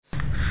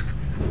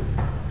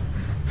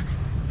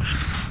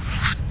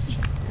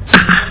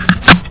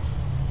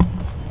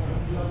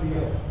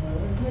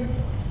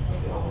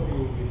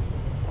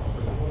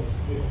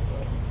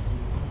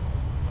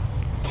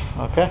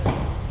Okay.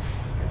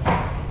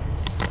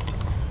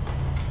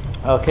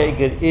 Okay,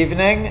 good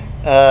evening.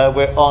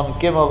 We're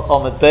on Gimel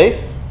Omid Beis.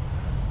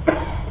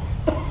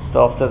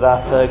 So after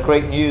that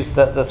great news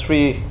that the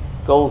 3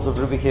 goals of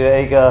Rabbi Akiva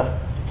Eiger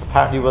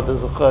apparently were the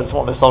Zuchus,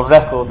 almost on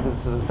record, this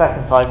is the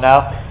second time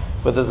now,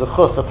 with the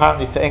Zuchus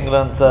apparently for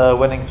England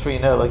winning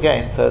 3-0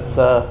 again. So it's,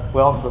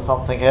 we're on to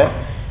something here.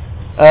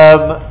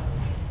 I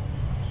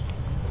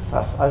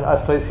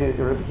suppose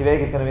Rabbi Akiva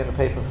Eiger is going to be in the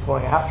paper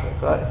scoring a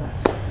hat-trick,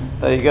 right?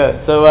 There you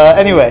go. So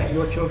anyway.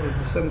 Your children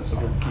are descendants of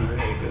Rabbi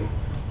Akiva Eiger.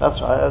 That's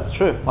right, that's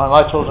true.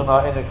 My children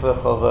are in the cliff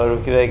of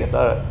Rabbi Akiva Eiger,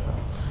 direct.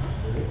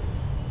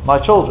 My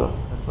children.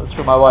 That's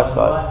from my wife's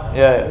side.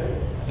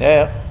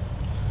 Yeah.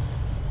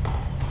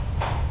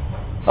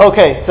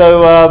 Okay,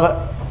 so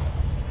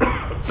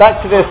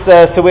back to this.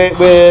 So we're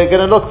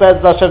going to look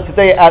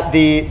today at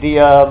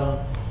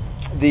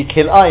the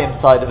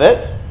Kilayim side of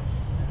it.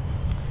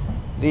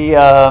 The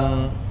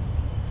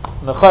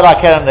Mechol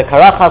HaKerem, the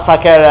Karachas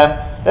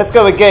HaKerem. Let's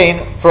go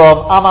again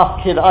from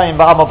Amas Kilayim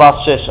Ba'amo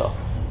Bas Shesha.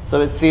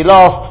 So it's the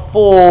last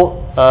four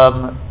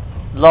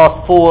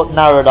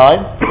narrow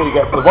lines. So you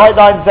get the white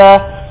lines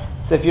there.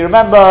 So if you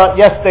remember,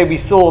 yesterday we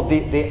saw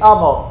the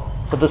Amo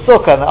for the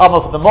Sukkah and the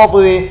Amo for the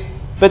Mobui.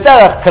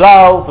 B'derech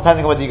Klal,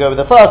 depending on whether you go with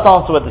the first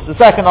answer, whether it's the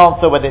second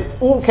answer, whether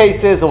it's all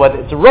cases, or whether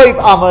it's Roib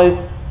Amos,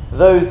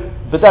 those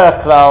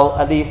B'derech Klal,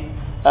 at least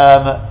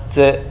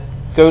to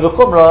go to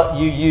Chumrah,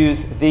 you use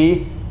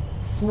the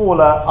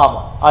smaller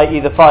Amo, i.e.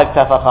 the 5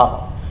 Tefach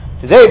Amo.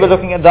 Today we're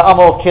looking at the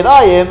Amo of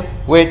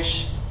Kilayim, which,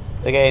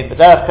 again,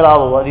 B'derech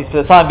Klal, or at least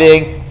for the time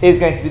being, is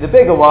going to be the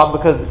bigger one,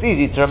 because it's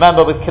easy to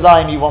remember. With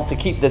Kilayim you want to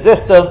keep the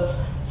distance,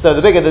 so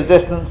the bigger the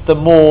distance, the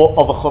more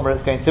of a Chumrah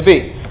it's going to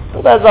be.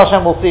 So Be'ez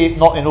Hashem we'll see,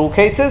 not in all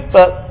cases,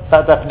 but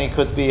that definitely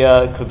could be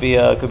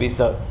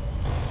so.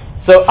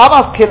 So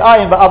Amas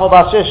Kilayim Ba'amo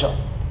Bas Shesha.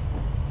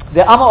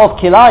 The Amo of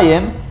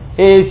Kilayim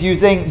is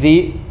using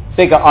the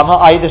bigger Amo,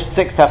 i.e. the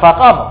 6 Tefach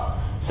Amo.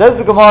 Says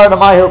the Gemara in the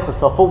Mahil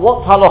Pesachah,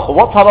 what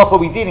halacha are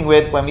we dealing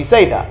with when we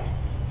say that?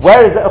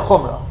 Where is it a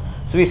Chumrah?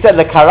 So we said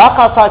the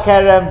Karachas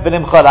HaKerem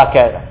v'Nimchol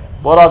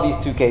HaKerem. What are these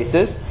 2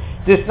 cases?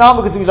 This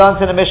now because we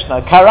learned in the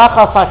Mishnah,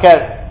 Karachas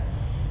HaKerem.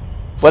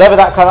 Whatever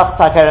that Karachas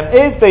HaKerem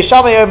is, Beis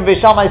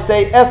Shammai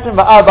say, Esrim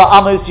v'Arba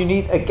Amos, you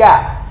need a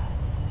gap,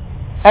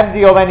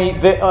 empty of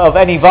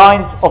any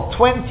vines, of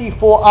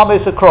 24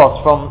 Amos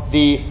across, from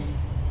the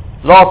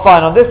last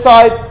vine on this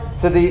side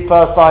to the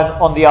first vine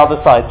on the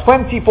other side.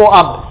 24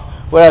 Amos.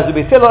 Whereas the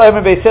Beis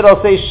Hillel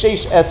say,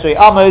 Sheish Esrei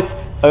Amos,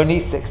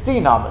 only 16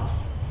 Amos.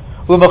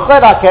 When you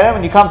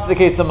come to the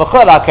case of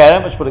Mechol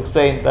HaKerem, which we'll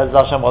explain Be'ez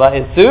Hashem what that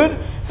is soon,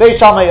 Beis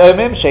Shammai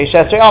Omim Sheish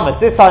Esrei Amos.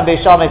 This time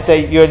Beis Shammai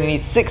say you only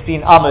need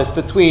 16 Amos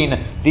between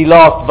the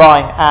last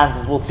vine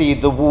and, as we'll see,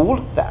 the wall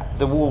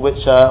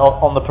which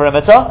on the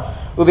perimeter.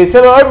 When Beis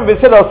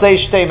Hillel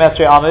say Shtei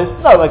Esrei Amos,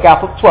 no, a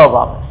gap of 12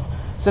 Amos.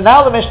 So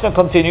now the Mishnah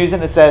continues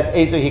and it says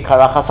Ezuhi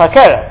Karachas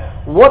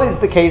HaKerem. What is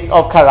the case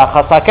of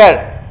Karachas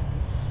HaKerem?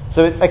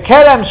 So it's a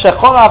Kerem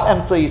Shechonav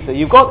Emtsoisa.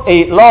 You've got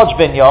a large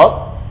vineyard,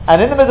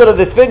 and in the middle of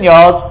this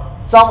vineyard,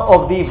 some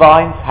of the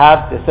vines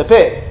have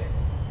disappeared.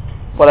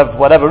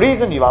 Whatever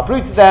reason, you've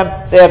uprooted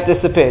them, they have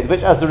disappeared.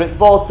 Which, as the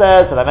Ritzvah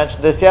says, and I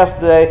mentioned this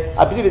yesterday,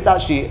 I believe it's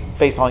actually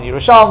based on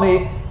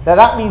Yerushalmi,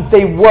 that means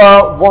they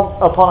were, once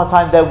upon a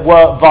time, there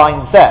were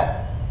vines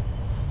there.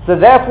 So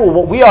therefore,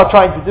 what we are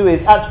trying to do is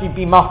actually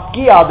be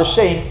mafkia, the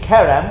Shem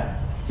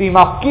Kerem, be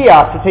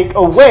mafkia, to take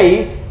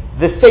away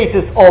the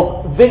status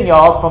of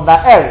vineyard from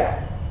that area.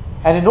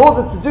 And in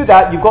order to do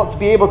that, you've got to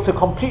be able to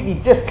completely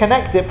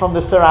disconnect it from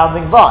the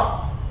surrounding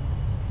vines.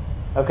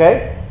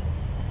 Okay?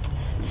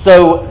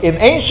 So, in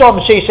Ein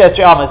Shom Sheish Esrei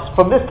Amos,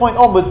 from this point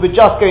onwards, we're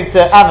just going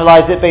to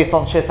analyze it based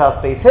on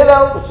Shitas Beis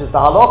Hillel, which is the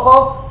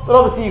halacha, but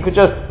obviously you could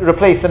just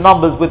replace the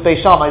numbers with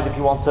Beis Shammai if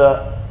you want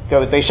to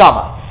go with Beis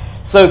Shammai.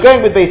 So,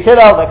 going with Beis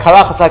Hillel, that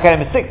Karachas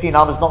HaKerem is 16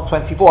 Amos, not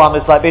 24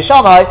 Amos like Beis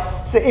Shammai.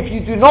 So, if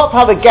you do not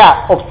have a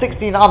gap of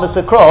 16 Amos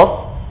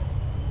across,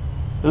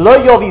 Lo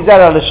yovi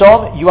zera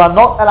l'shon, you are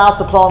not allowed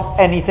to plant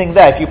anything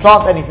there. If you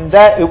plant anything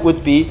there, it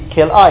would be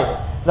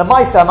Kilayim. The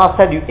Maisa, I must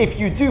tell you, if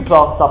you do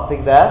plant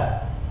something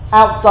there,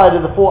 outside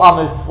of the 4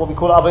 Amos, what we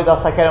call Avodas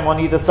HaKerem on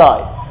either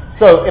side.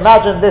 So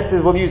imagine this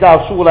is, we'll use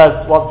our shul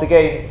as, once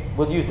again,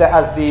 we'll use that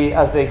as the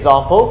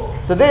example.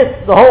 So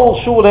the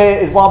whole shul here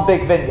is one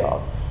big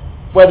vineyard.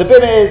 Where the bin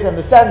is in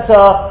the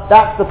center,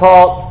 that's the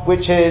part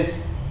which is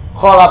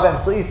Chorab and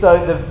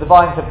Su'iso, the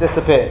vines have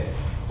disappeared.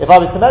 If I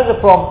was to measure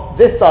from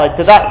this side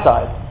to that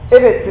side,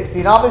 if it's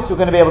 16 Amos, you're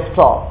going to be able to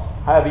plant,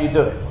 however you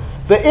do it.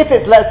 But if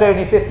it's, let's say,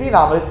 only 15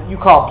 Amos, you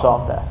can't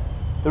plant there.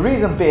 The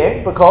reason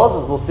being, because,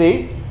 as we'll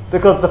see,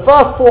 because the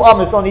first 4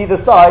 Amos on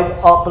either side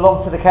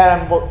belong to the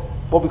Kerem,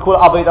 what we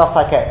call Avodas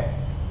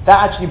HaKerem.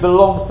 That actually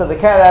belongs to the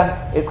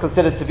Kerem. It's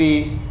considered to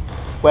be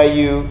where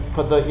you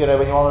put when you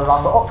want to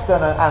run the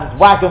oxen and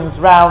wagons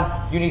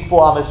round, you need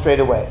 4 Amos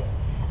straight away.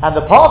 And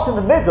the part in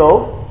the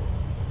middle,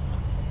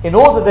 in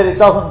order that it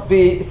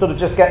doesn't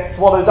just get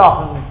swallowed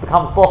up and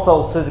becomes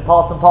fossil to the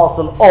part and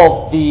parcel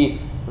of the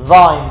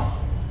vines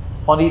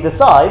on either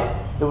side,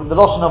 the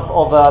lotion of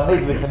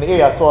maybe with the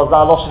Meiri, I saw a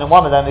lotion in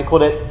one of them, they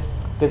call it,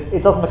 because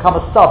it doesn't become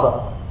a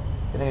stubber.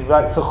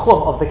 Right?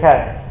 Tzuchum of the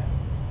Keren.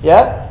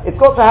 Yeah? It's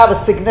got to have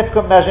a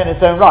significant measure in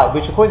its own right,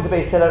 which according to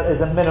Beis Hillel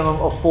is a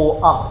minimum of 4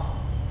 amos.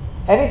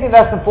 Anything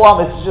less than 4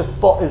 amos is just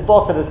is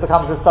bottled, it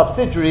becomes a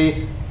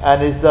subsidiary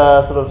and is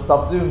sort of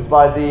subsumed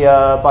by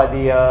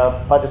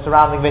the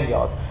surrounding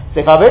vineyard.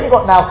 So if I've only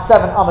got now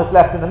 7 amos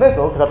left in the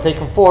middle, because I've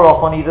taken 4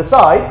 off on either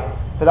side,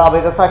 for the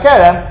Abedas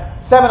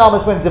HaKerem, 7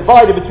 amos when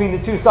divided between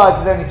the two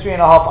sides is only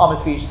 3.5 amos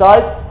for each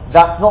side.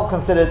 That's not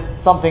considered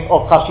something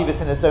of chashivas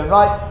in its own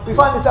right. We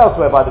find this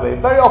elsewhere, by the way.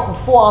 Very often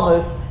 4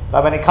 amos,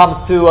 like when it comes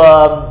to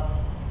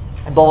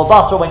in Bava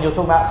Basra, when you're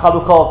talking about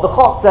chalukah of the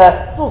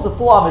chotzer, it's also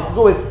 4 amos. It's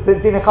always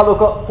in a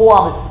chalukah, 4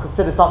 amos is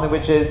considered something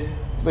which is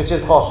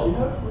choshev.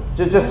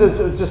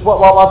 Just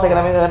one second.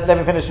 Let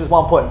me finish this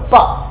one point.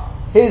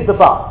 But here's the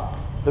but.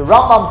 The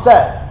Rambam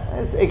says,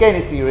 again,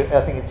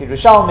 I think it's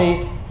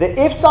Yerushalmi, that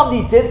if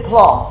somebody did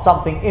plant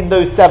something in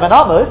those 7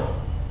 amos,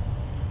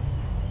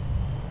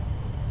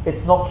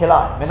 it's not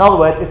kilayim. In other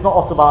words, it's not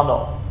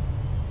osubah.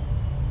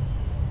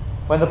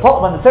 When the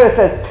Torah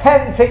says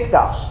 10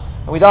 tikdash,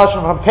 and we dash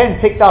from 10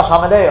 tikdash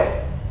hamaleo,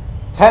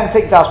 10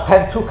 tikdash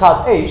pen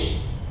tukad eish,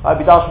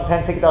 we dash from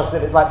 10 tikdash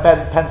if it's like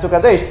pen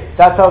tukad eish,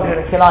 that tells you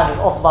that kilayim is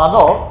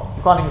osubah.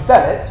 You can't even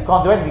sell it, you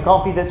can't do anything, you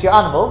can't feed it to your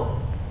animals.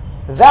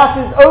 That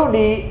is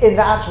only in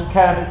the actual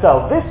kerem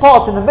itself. This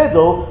part in the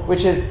middle,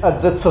 which is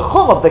the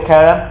tzuchum of the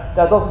kerem,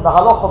 the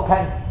halach of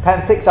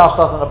pen tikdash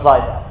doesn't apply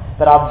there.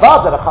 But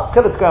avad and a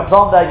chatzkilah to go and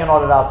plant there, you're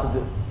not allowed to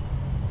do,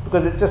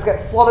 because it just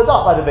gets swallowed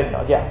up by the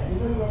vineyard. Yeah. You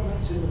know, I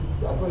mentioned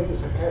the avodas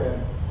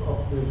hakerem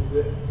of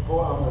the 4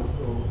 amos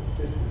or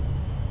distance.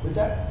 Would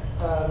that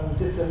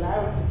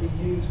disallow it to be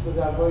used for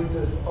the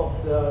avodas of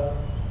the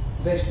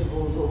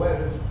vegetables or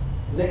whatever's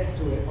next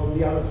to it on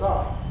the other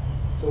side?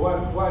 So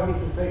what I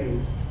mean to say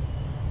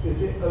is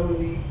it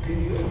only,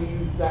 can you only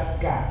use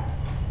that gap,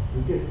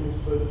 the distance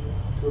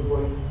to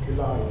avoid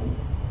kilayim,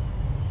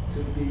 to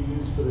be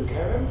used for the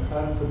kerem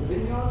and for the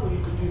vineyard, or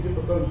you could use it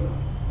for both?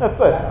 No,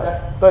 both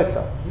sides. Both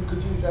sides. You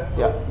could use that for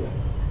yeah.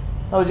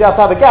 In other words, you have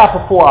to have a gap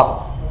of 4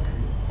 amos.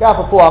 Gap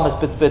of 4 amos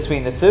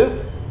between the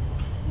two.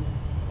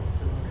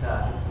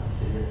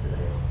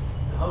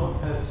 The whole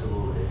purpose of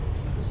all this is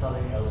that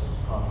something else was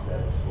planted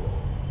there before.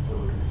 So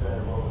we're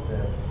concerned what was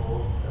there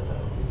before, that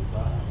would be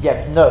fine.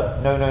 Yes, no.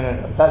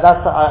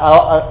 That's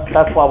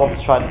what I want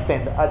to try and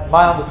explain.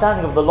 My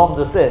understanding of the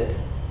lomdus is,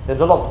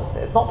 there's a lomdus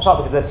here. It's not pshat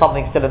because there's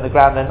something still in the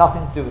ground, there's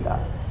nothing to do with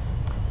that.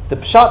 The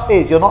pshat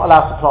is, you're not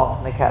allowed to plant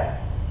in the kerem.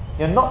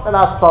 You're not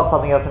allowed to plant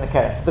something else in the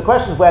kerem. So the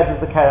question is, where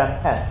does the kerem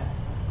end?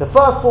 The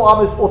first 4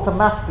 amos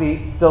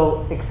automatically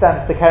still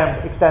extends, the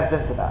kerem extends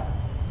into that.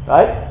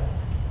 Right?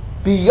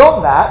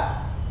 Beyond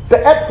that,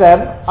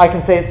 be'etzem, I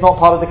can say it's not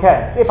part of the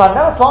kerem. If I've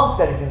never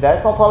planted anything there,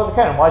 it's not part of the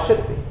kerem. Why should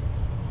it be?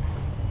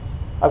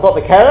 I've got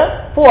the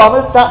kerem, 4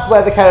 amos, that's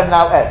where the kerem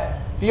now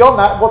ends. Beyond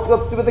that, what's it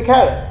got to do with the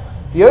kerem?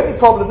 The only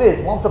problem is,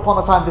 once upon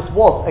a time this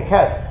was a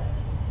kerem.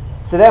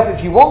 So therefore,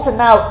 if you want to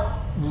now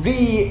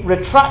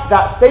retract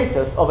that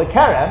status of a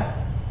kerem,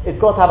 it's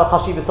got to have a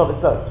chashivas of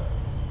its own.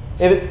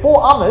 If it's 4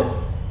 amos,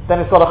 then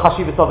it's got a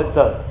chashivas of its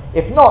own.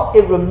 If not,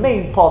 it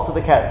remains part of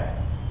the kerem.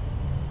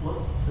 What's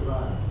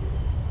surrounding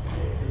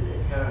it? Is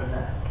it a kerem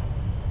now?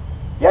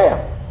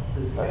 Yeah.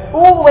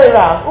 All the way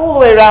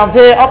around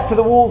here, up to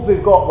the walls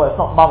we've got, well it's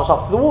not mamash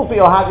up to the walls, but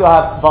you'll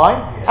have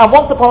vine, and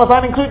once upon a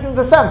time including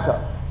the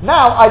centre.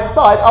 Now I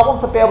decide I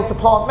want to be able to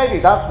plant, maybe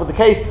that's the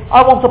case,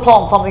 I want to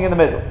plant something in the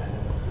middle.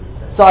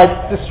 So I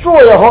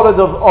destroy a whole lot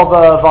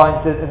of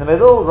vines in the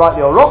middle,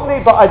 rightly or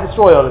wrongly, but I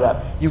destroy all of them.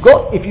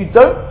 If you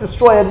don't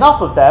destroy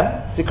enough of them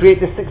to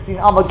create this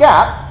 16 amma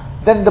gap,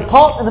 then the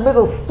part in the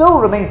middle still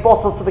remains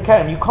bottled to the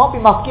kerem. You can't be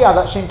mafkiah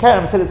that shem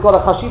kerem until it's got a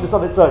chashivas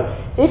of its own.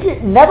 If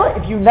you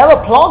never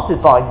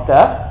planted vines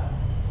there,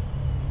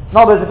 in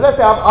other words, if let's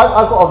say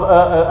I've got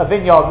a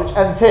vineyard which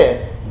ends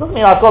here, it doesn't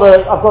mean I've got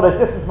to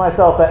distance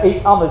myself at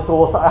 8 amos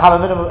or have a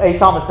minimum of 8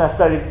 amos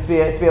necessarily to be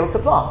able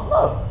to plant.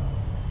 No.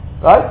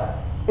 Right?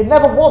 It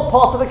never was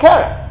part of the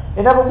kerem.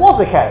 It never was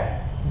a kerem.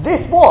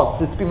 This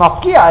was, so to be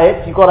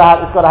mafkiah it's got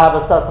to have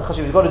a certain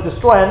chashivas. You've got to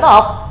destroy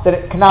enough that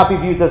it can now be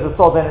viewed as a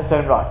sod in its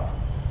own right.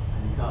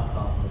 And you can't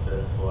plant from the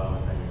first 4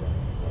 amos anyway.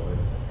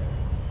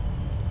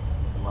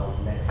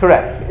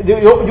 Correct.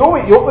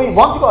 Once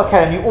you've got a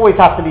kerem, you always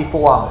have to leave 4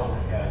 amos.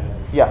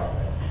 Yeah.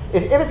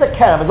 If it's a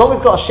kerem, as long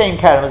as it's got a shame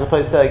kerem as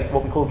opposed to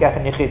what we call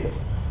gefen yechidus,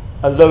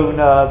 a lone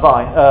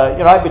vine,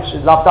 right, which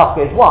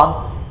lavdafka is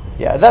 1,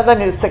 yeah, then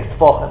it's 6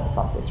 tefachim or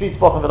something. 3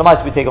 tefachim, but the might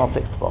we take on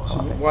 6 tefachim.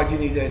 So why do you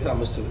need 8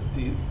 amos to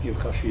give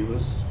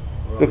kashivas?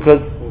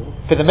 Because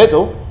for the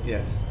middle, yes.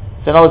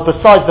 So in other words,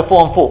 besides the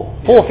 4 and 4,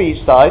 4 for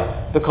each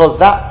side, because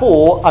that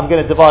 4 I'm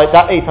going to divide,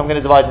 that 8 I'm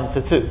going to divide into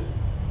 2.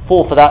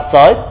 4 for that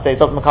side, so it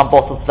doesn't become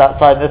bottled to that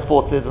side, and this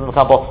 4 doesn't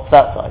become bottled to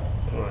that side.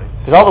 Right.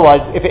 Because otherwise,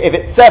 if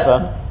it's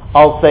 7,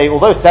 I'll say,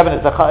 although 7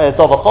 is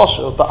of a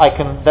choshev, but I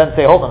can then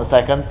say, hold on a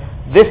second,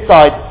 this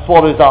side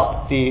swallows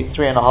up the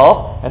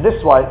 3.5, and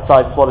this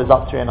side swallows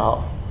up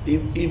 3.5.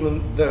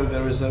 Even though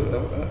there is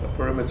a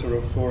perimeter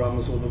of 4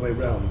 amas all the way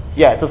round.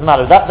 Yeah, it doesn't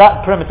matter.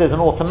 That perimeter is an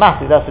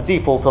automatic. That's the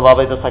default of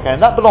Avodas HaKerem.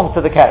 That belongs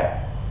to the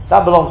Kerem.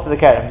 That belongs to the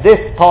Kerem. This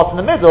part in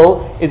the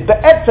middle is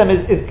be'etzem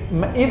is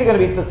either going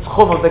to be the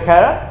tchum of the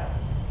Kerem,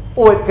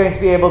 or it's going to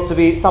be able to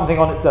be something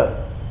on its own.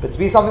 But to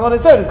be something on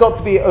its own, it's got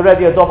to be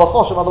already a Dova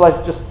Choshem, otherwise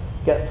it just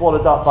gets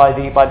swallowed up by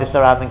the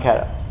surrounding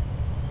Kerem.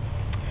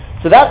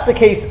 So that's the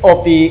case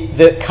of the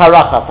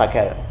Karachas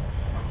HaKerem.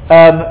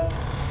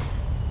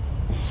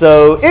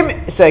 So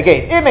again,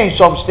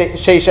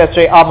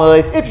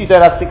 if you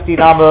don't have 16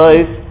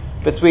 amos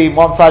between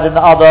one side and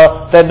the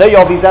other, then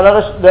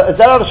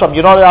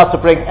you're not allowed to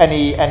bring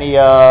any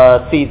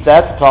seeds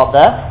there to plant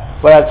there.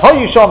 Whereas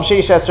Hoyushom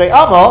Sheish Esrei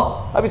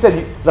Amo, like we said,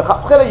 the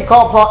Chatzchila you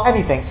can't plant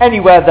anything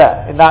anywhere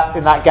there in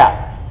that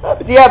gap.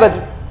 But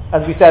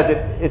as we said,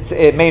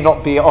 it may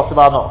not be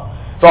Osama.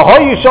 So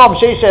Hoyushom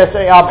Sheish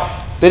Esrei Amo.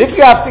 But if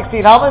you have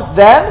 16 amos,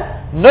 then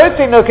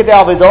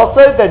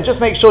then just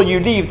make sure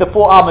you leave the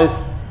 4 amos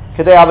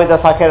Kedei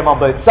Avodas HaKerem on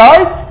both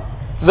sides,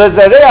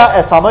 V'zereah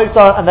es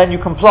hamosa, and then you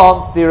can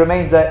plant the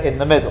remainder in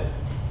the middle.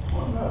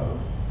 Oh no.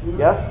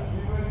 Yes?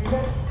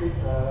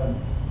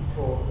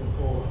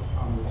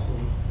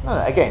 No,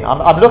 again,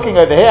 I'm looking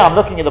over here, I'm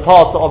looking at the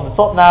part on the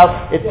top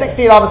now, it's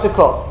 16 amos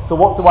across. So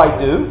what do I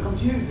do? It's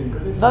confusing,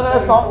 because No,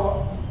 it's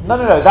not. No,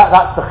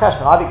 that's the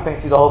cheshvan. I'd explain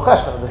to you the whole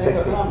cheshvan of the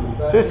 16.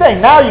 So it's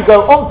saying now you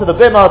go onto the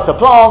bimah to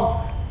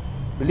plant,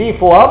 leave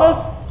 4 amos,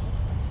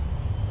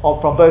 or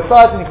from both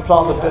sides, and you can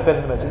plant the bit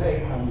in the middle.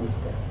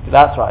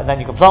 That's right, and then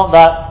you can plant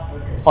that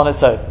on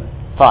its own.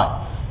 Fine.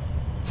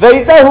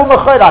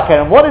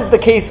 What is the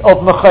case of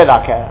Mechol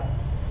HaKerem?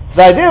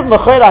 The idea of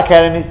Mechol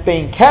HaKerem is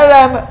being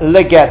Kerem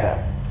Legeder.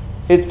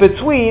 It's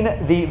between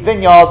the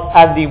vineyard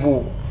and the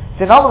wall.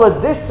 So in other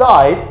words, this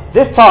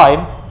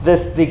time,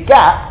 the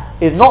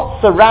gap is not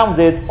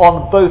surrounded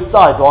on both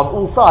sides, or on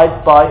all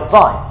sides, by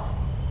vines.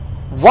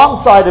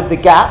 One side of the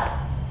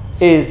gap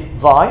is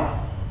vine,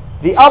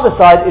 the other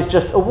side is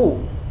just a wall.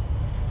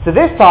 So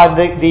this time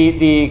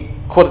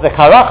call it the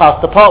karachas,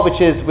 the part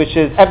which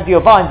is empty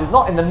of vines, is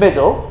not in the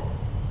middle.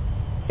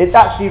 It's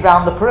actually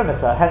around the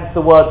perimeter. Hence the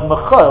word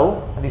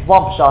mechol, and this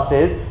one pshat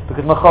is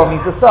because mechol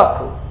means a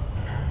circle.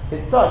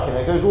 It's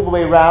circular. It goes all the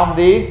way around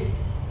the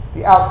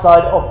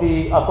outside of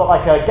the. I've got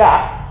like a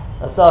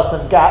gap, a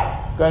certain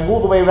gap, going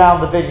all the way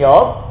around the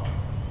vineyard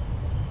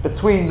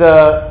between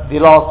the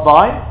last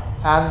vine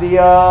and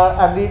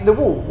the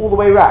wall, all the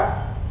way around.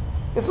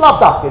 It's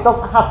lavdafka. It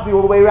doesn't have to be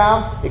all the way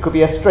around. It could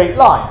be a straight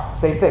line.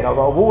 Same thing. I've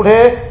got a wall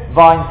here,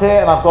 vines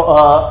here, and I've got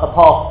a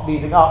path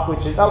leading up,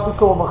 which is that would be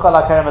called Mechol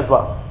HaKerem as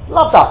well.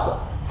 Lavdafka.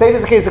 Same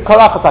as the case of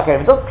Karachas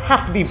HaKerem. It doesn't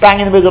have to be bang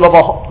in the middle of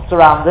a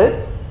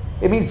surrounded.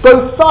 It means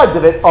both sides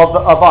of it of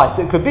vines.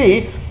 So it could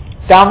be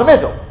down the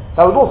middle.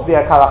 That would also be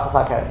a Karachas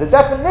HaKerem. The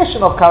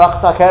definition of Karachas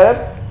HaKerem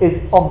is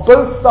on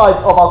both sides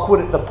of, I'll call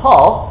it the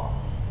path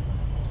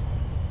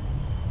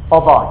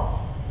of vines.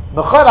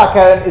 Mechol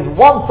HaKerem is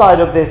one side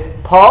of this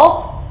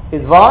path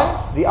is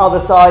vines, the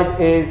other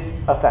side is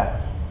a fence,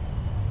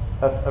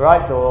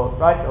 right or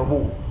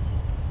wall.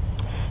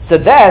 So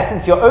there,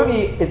 since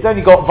it's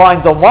only got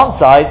vines on one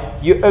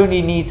side, you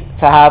only need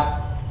to have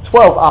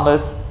 12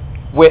 amas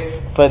width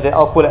for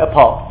I'll call it a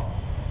path.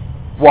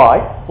 Why?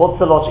 What's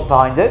the logic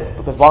behind it?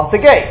 Because once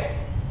again,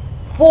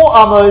 4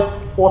 amas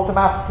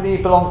automatically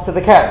belongs to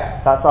the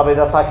kerem. That's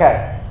Avodas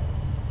HaKerem.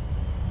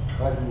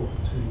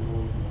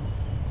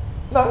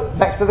 No,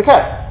 next to the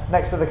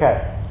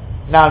kerem.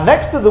 Now,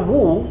 next to the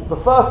wall, the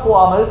first 4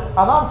 amas,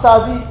 Anan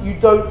Sazi, you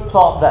don't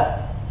plant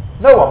there.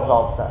 No one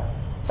plants there.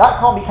 That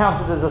can't be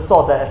counted as a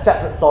soder, a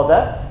separate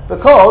soder,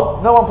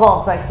 because no one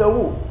plants next to a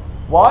wall.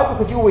 Why?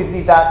 Because you always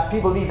leave that,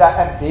 people leave that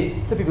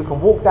empty, so people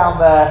can walk down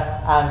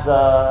there and,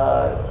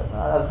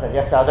 as I said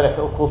yesterday, I don't know if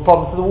it will cause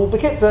problems to the wall, but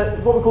it's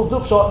what we call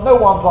zubshot, no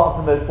one plants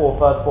in those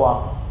first 4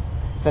 amas.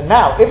 So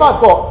now, if I've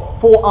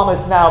got 4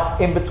 amas now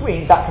in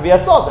between, that can be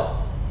a soder.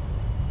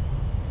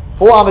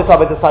 4 amas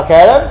Avodas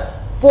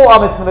HaKerem, 4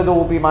 amas in the middle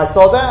will be my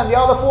soda, and the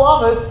other 4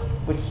 amas,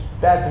 which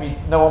there to me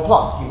no one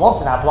plants. You want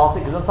to now plant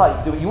it because on site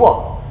you can do what you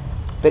want.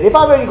 But if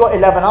I've only got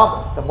 11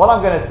 amas, then what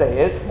I'm going to say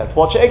is, let's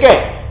watch it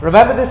again.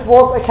 Remember, this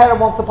was a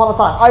kerem once upon a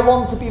time. I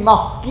want to be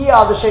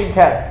mafkia the shem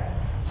kerem.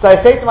 So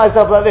I say to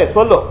myself like this,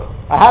 well look,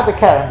 I had the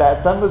kerem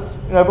that was,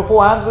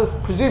 beforehand was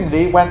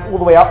presumably went all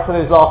the way up to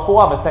those last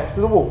 4 amas next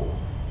to the wall.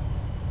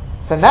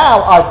 So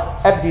now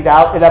I've emptied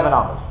out 11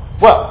 amas.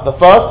 Well, the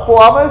first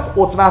 4 amas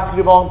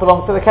automatically belongs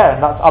to the kerem.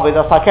 That's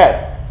Avodas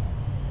HaKerem.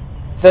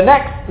 The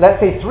next,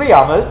 let's say 3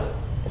 amas,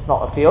 it's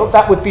not a field,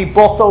 that would be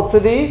bottled to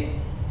the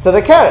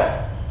kerem.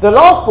 The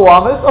last 4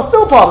 amas are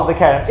still part of the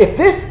kerem.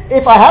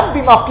 If I hadn't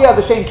been mafkia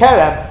the same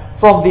kerem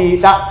from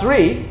that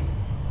 3,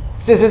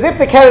 it's as if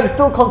the kerem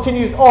still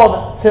continues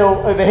on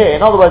till over here.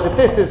 In other words, if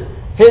this is,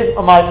 here's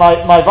my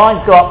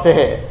vines go up to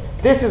here.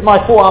 This is my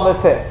 4 amas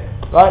here,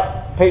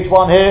 right? Page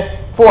 1 here,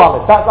 4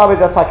 amas. That's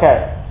Avodas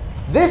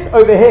HaKerem. This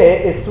over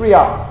here is 3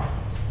 amas.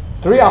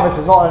 3 amas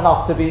is not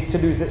enough to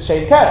lose its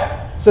shem kerem.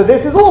 So this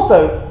is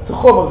also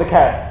tchum of the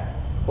kerem.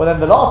 well then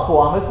the last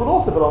 4 amas will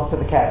also belong to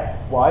the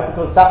kerem. Why?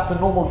 Because that's the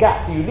normal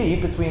gap that you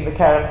leave between the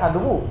kerem and the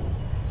wall.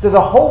 So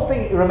the whole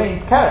thing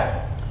remains kerem.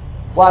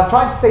 What I'm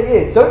trying to say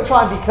is, don't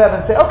try and be clever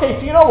and say, okay,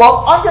 so you know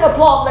what, I'm going to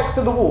plant next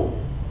to the wall.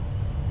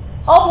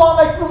 I'll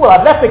plant next to the wall.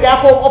 I've left a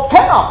gap of 10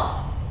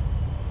 amas.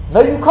 No,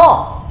 you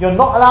can't. You're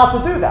not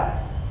allowed to do that.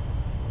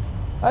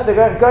 Right?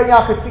 They're going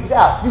out to figure it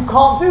out. You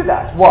can't do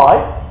that. Why?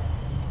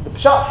 The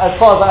pshat, as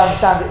far as I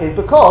understand it, is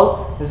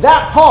because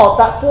that part,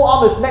 that 4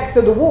 amas next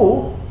to the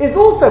wall, is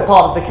also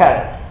part of the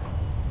kerem.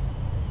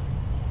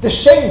 The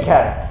shein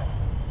kerem.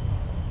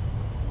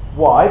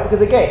 Why?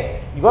 Because again,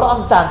 you've got to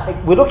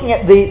understand, we're looking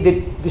at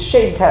the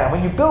shein kerem.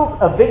 When you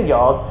build a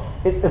vineyard,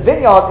 the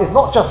vineyard is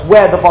not just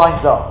where the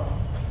vines are.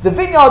 The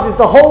vineyard is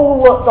the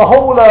whole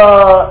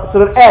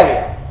sort of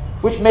area,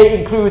 which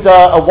may include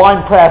a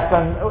wine press,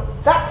 and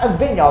that's a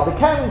vineyard. The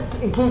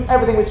kerem includes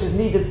everything which is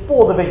needed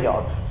for the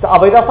vineyard. So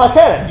avodas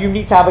hakerem, you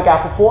need to have a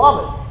gap of 4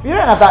 amas. If you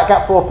don't have that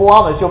gap for 4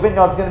 amas, your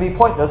vineyard is going to be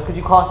pointless because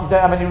you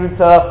don't have any room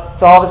to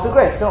harvest the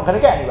grapes. You're not going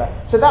to get anywhere.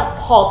 So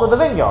that's part of the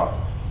vineyard.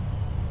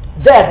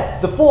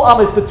 Then the 4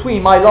 amas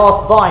between my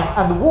last vine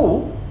and the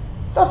wall,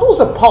 that's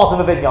also part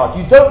of a vineyard.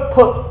 You don't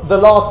put the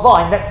last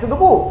vine next to the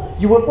wall.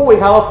 You will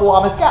always have a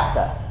 4 amas gap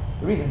there.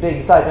 The reason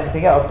being, besides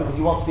anything else, because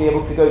you want to be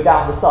able to go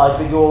down the side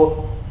with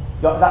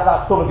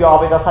that's sort of your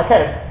avodas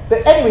hakerem.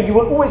 But anyway, you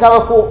will always have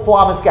a 4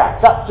 amas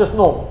gap. That's just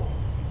normal.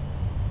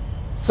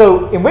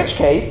 So, in which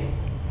case,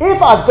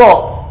 if I've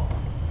got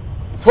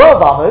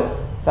 12 amas,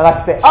 then I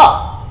can say,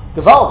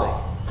 Gavaldi,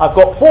 I've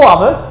got 4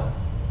 amas,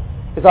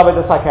 is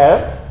avodas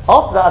hakerem.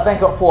 After that, I've then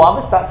got 4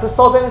 amas, that's a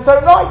soda in its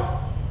own right.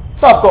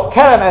 So I've got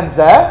kerem ends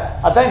there,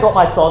 I've then got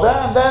my soda,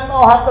 and then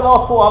I'll have the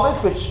last 4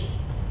 amas, which,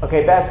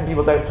 okay, better some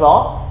people don't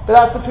plant, but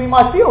that's between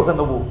my fields and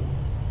the wall.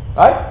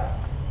 Right?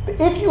 But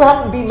if you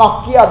haven't been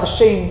mafkia the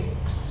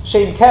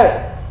shein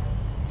kerem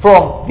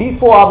from these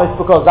 4 amas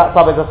because that's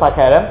avodas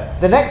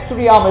hakerem, the next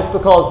 3 amas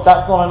because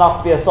that's not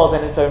enough to be a soda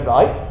in its own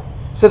right,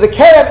 so the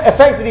kerem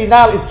effectively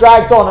now is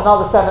dragged on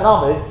another 7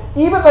 amas,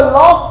 even the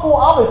last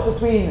 4 amas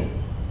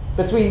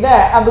between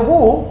there and the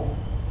wall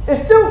is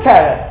still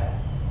kerem.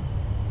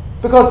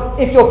 Because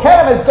if your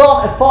kerem has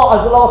gone as far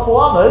as the last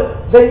 4 amas,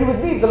 then you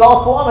would leave the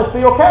last 4 amas for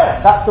your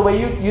kerem. That's the way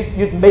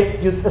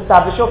you'd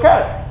establish your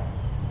kerem.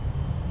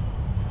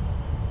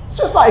 It's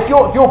just like if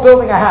you're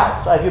building a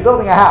house. Right? If you're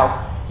building a house,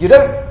 you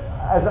don't,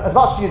 as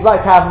much as you'd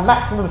like to have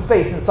maximum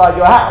space inside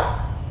your house,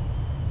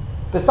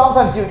 but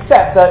sometimes you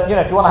accept that,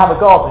 if you want to have a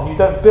garden, you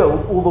don't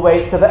build all the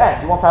way to the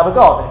end. You want to have a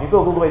garden. If you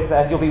build all the way to the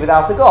end, you'll be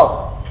without a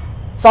garden.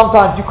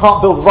 Sometimes you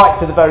can't build right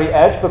to the very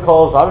edge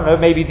because, I don't know,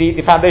 maybe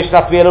the foundation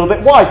has to be a little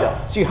bit wider.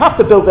 So you have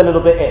to build a little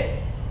bit in.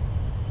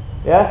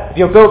 Yeah? If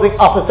you're building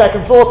up a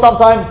second floor,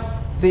 sometimes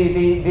the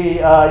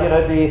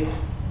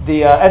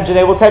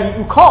engineer will tell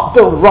you can't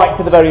build right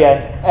to the very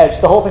edge.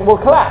 The whole thing will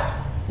collapse.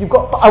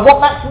 I want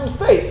maximum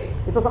space.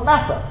 It doesn't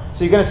matter.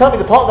 So you're going to tell me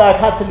the part that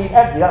I've had to leave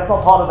empty, that's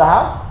not part of the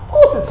house? Of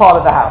course it's part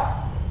of the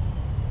house.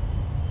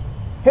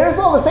 Here as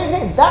well, the same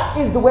thing. That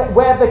is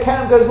where the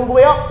kerem goes all the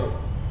way up to.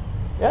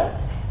 Yeah?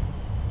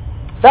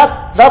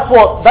 That's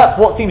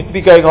what seems to be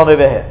going on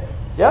over here.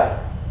 Yeah?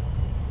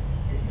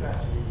 If you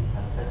actually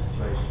had a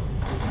situation where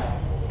you didn't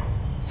have a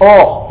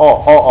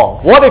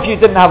wall. What if you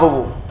didn't have a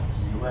wall? So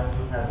you wouldn't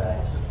have that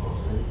extra floor,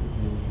 so you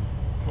could do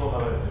 4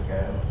 hours ago,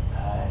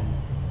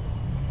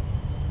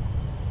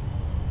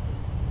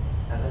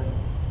 and then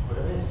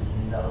whatever it is, you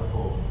need another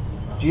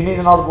 4. Do you need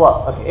another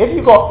what? Okay, if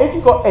you got 8,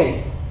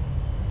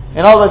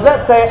 in other words,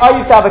 let's say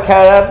I used to have a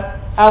kerem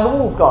and the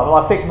wall's gone,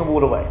 or I've taken the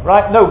wall away,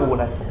 right? No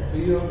wall anymore.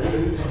 You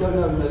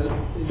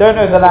don't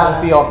own the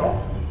land beyond that.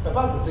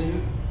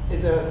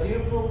 Is there a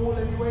beautiful wall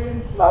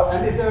anyway? No.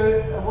 And is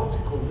there a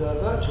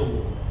virtual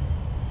wall?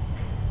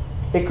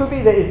 It could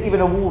be that there's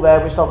even a wall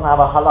there which doesn't have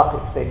a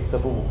halakhic status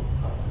of a wall.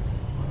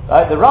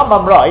 Right? The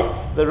Rambam writes,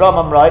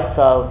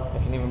 I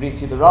can even read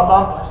to you the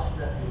Rambam. Why should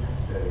that be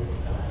necessary in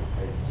a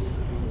case just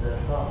to be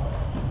the farmer?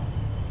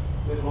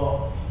 With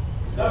what?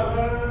 No.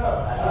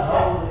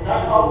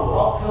 That's not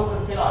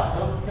Hilchos Kilayim.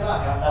 Hilchos Kilayim, you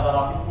have to have a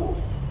halakhic wall.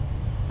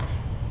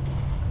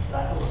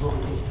 That's what sort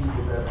of these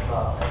people there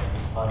start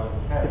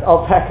It's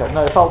Alteka.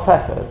 No, it's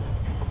Alteka.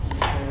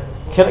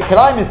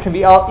 Kilayim can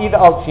be either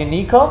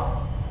Al-Tianika,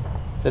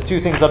 the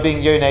two things are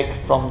being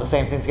yonik from the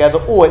same thing together,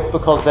 or it's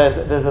because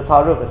there's a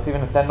Taruvus,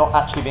 even if they're not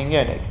actually being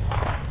yonik.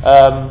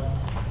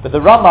 But the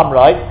Rambam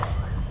writes,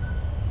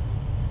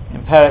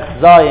 in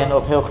Perek Zayin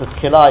of Hilchos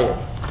Kilayim,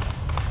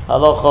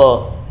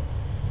 Halacha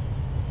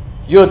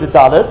Yud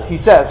Dalet, he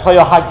says,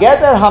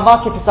 Hageder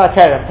Hamakif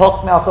Kerem,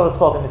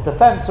 it's the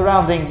fence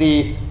surrounding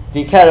the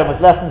kerem was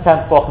less than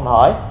 10 tefachim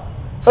high.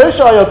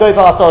 Osha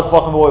Yogover Asar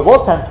tefachim, or it was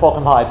 10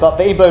 tefachim high, but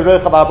Be'ibo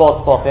Rochav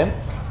Arba'at tefachim,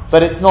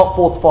 but it's not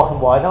 4 tefachim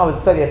wide. Now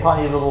it's only a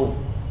tiny little,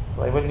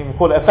 I wouldn't even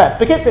call it a fence.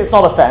 Because it's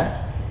not a fence,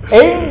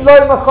 Ein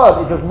Lo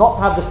Mechol, it does not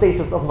have the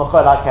status of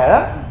Mechol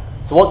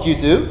HaKerem. So what do you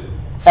do?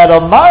 Elo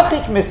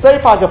Marchik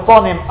Misref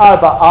HaGefonim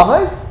Arba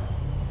Amos.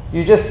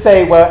 You just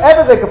say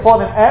wherever the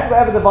Gefonim end,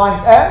 wherever the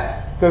vines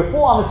end, go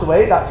 4 amos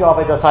away, that's your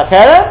Avodas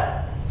HaKerem.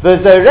 Then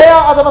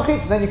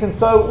you can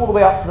sow all the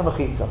way up to the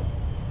mechitza.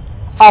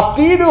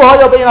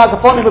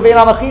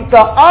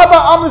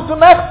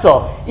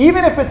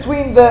 Even if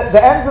between the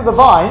ends of the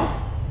vine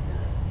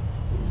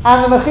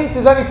and the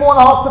mechitza is only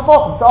 4.5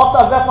 tefachim. So after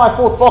I've left my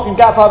 4 tefachim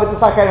gap over the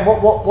sakerim,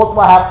 what do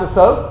I have to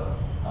sow?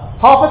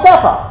 Half a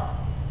tefa.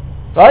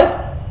 Right?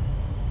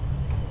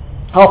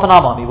 Half an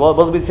amami. What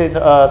did we say?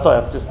 Sorry,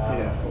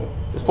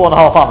 it's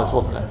 4.5 amas,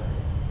 wasn't it?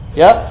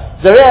 Yeah?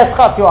 Zereh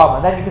eschat yo'ama,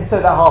 and then you can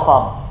sow that half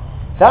amma.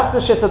 That's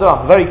the shitta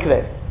d'Rambam, very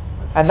clear.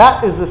 And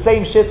that is the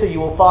same shitta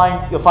you'll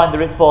find the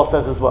Ritva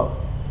says as well.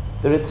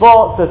 The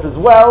Ritva says as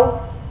well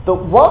that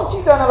once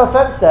you don't have a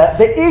fence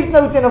there is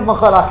no din of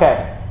machal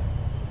hakerem.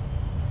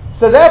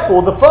 So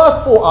therefore, the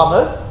first 4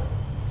 amas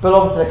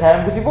belong to the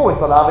kerem because you've always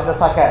got to have it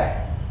as hakerem.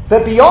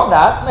 But beyond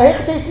that,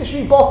 mehechetes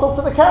should be bottled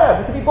to the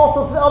kerem. It can be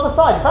bottled to the other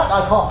side. In fact,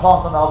 I can't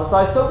plant on the other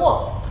side, so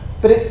what?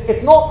 But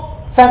it's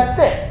not fenced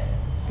in.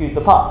 Excuse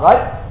the pun,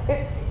 right?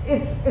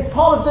 It's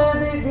part of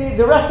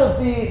the rest of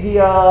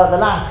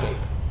the landscape.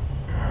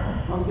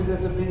 Because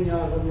there's a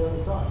vineyard on the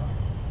other side.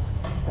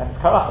 That's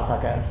karach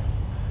hakerem.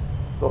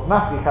 So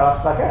automatically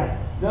karach hakerem.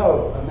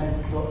 No, I meant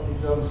it's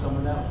on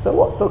someone else. So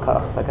what? Still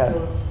karach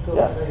hakerem. Still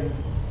Yeah. the same.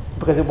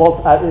 Because it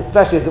was,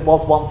 especially as it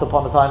was once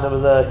upon a time, there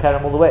was a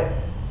kerem all the way.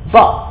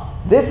 But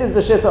this is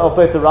the shitta of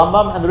both the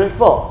Rambam and the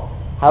Ritva.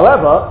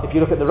 However, if you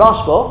look at the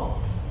Rashba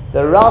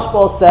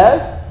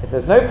says if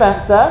there's no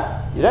fence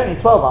there, you don't need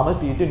 12 amas,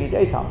 but you do need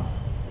 8 amas.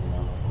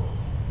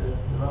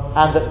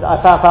 And I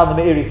found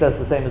the Meiri says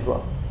the same as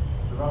well.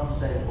 The Rambam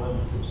says it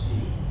won't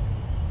succeed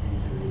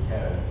into the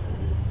kerem because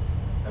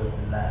it's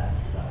open land.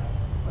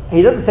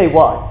 He doesn't say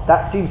why.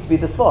 That seems to be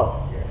the svara.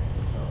 Yeah,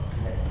 it's not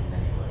connected in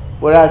any way.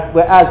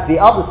 Whereas the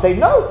others say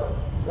no.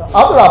 The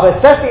other Rabbah,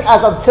 especially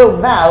as until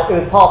now it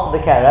was part of the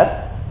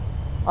kerem.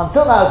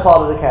 Until now it's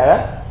part of the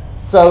kerem.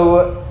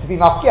 So to be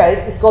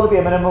mafkeh, it's got to be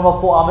a minimum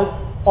of 4 amas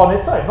on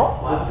its own,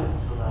 not. Why until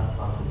now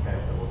part of the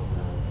kerem there wasn't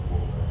a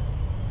water?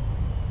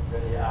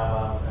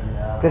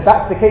 Because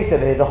that's the case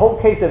of it. The whole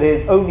case of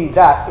it is only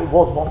that it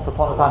was once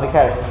upon a time a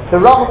kerem. The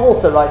Rambam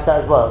also writes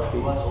that as well.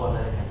 Steve. Well, that's the one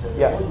that can say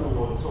Yeah. there wasn't a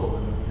water at all,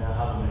 and we know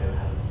how many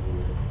have had to do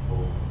with it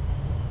before.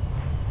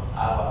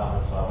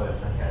 So I won't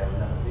say kerem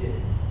will never be it.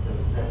 There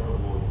was never a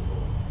water at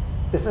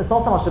all. It's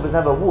not so much there was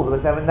never a wall, there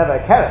was never a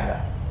kerem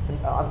there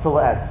until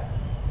the end.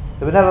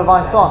 There were never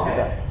vine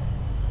planted there.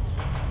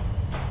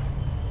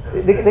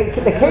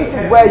 The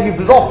cases where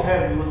you've lost.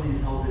 Kerem wasn't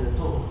even holding at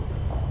all.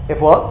 If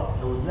what?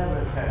 There was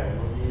never a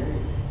kerem, it wasn't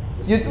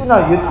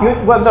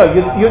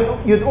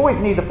anything. You'd always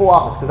need the 4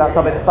 amas because that's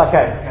something that's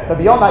okay. But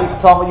beyond that, you can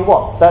plant what you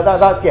want. That's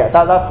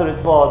the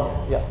response.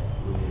 Yeah.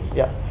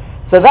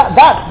 So that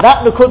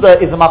nukuda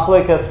is a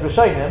machlokas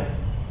rishonim.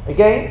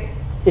 Again,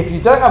 if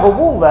you don't have a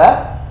wall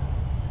there,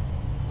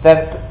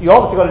 then you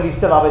obviously got to leave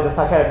still avodas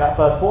hakerem in that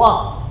first 4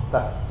 amas.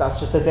 That's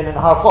just a din in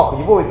the halachah.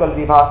 You've always got to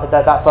leave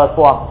that first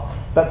 4 amas.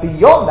 But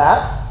beyond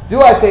that,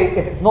 do I say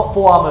if it's not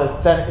 4 amas,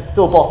 then it's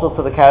still bottled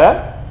for the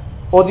kerem?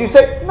 Or do you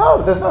say, no,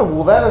 there's no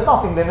wall there, there's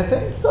nothing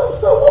limiting, so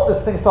what, this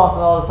thing starts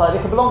on the other side,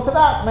 it can belong to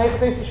that,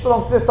 mehechetes should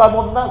belong to this side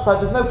more than that side,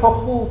 there's no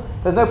proper wall,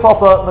 there's no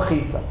proper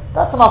mechitza.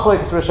 That's the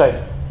machlokas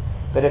rishonim.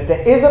 But if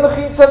there is a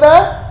mechitza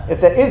there, if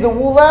there is a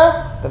wall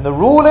there, then the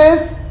rule is,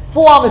 4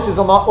 amas is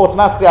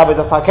automatically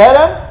avodas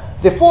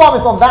hakerem. The 4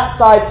 amas on that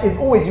side is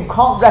always, you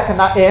can't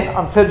reckon that in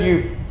until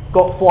you've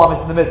got 4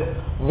 amas in the middle.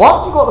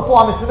 Once you've got the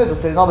 4 amas in the middle,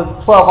 so in other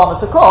words 12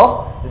 amas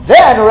across,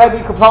 then already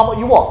you can plant what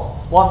you want.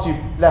 Once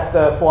you've left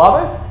the 4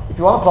 amas, if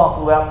you want to plant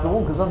all the way out to the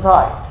wall, because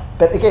untie.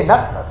 But again,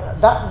 that's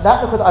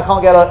because I can't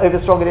get over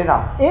strong it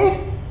enough.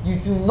 If you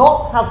do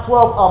not have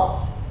 12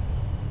 amas,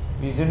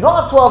 it's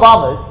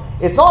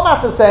not a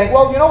matter of saying,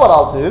 well, you know what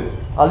I'll do?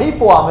 I'll leave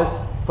 4 amas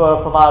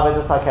for my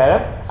avodas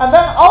hakerem, and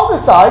then I'll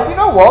decide, you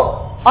know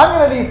what? I'm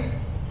going to leave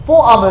 4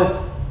 amas,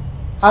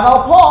 and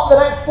I'll plant the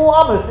next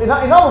 4 amas. In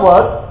other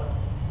words,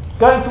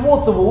 going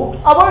towards the wall,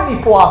 I won't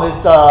leave 4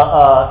 amas,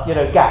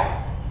 gap.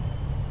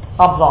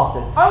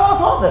 Unplanted. I want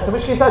to plant this. In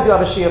which case I do have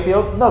a shear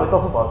field. No, it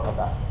doesn't work like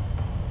that.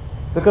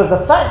 Because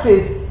the fact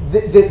is,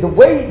 the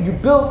way you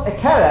build a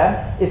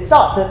kerem is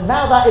such that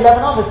now that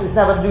 11 amas is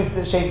never loose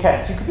to the shade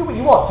kerem. So you can do what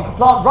you want. You can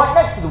plant right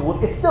next to the wall.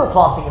 It's still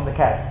planting in the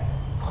kerem.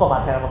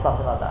 Chomat kerem or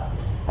something like that.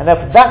 And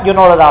therefore that you're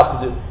not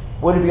allowed to do.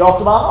 Would it be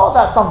Ottoman? Oh,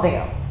 that's something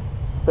else.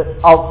 But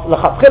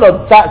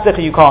that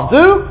zikr you can't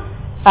do.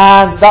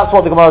 And that's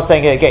what the Gemara is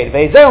saying here again.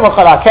 If you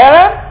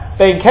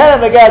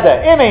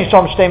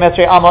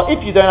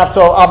don't have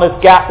 12 amas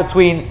gap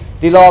between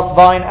the last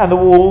vine and the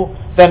wall,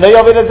 then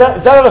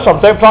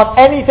don't plant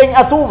anything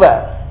at all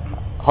there.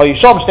 Once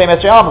you've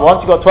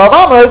got 12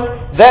 amas,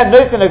 then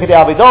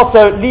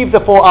also leave the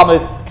 4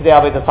 amas and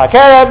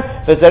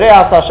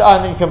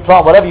then you can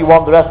plant whatever you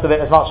want, the rest of it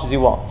as much as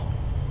you want.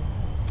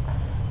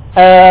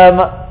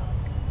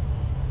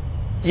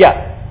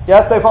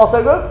 So far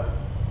so good?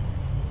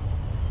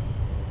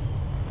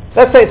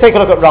 Let's take a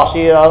look at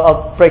Rashi.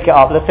 I'll break it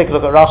up. Let's take a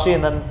look at Rashi,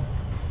 and then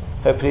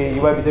hopefully you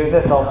won't be doing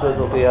this. Afterwards,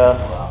 it'll be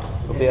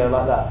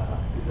like that.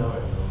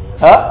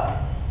 Huh?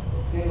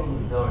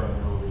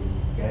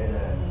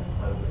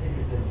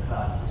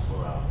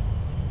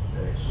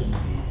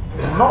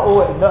 Not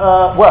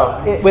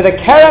always. With a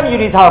kerem you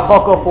need to have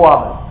chokah 4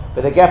 amas.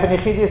 With a gefen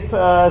yichidi is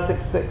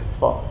 6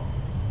 spots.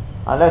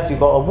 Unless you've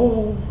got a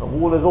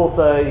wall is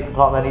also, you can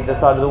plant on either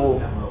side of the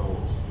wall.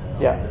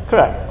 Yeah,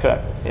 correct,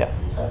 yeah.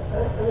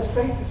 And the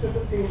status of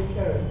it being a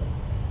kerem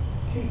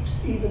keeps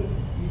even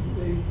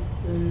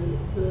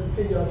the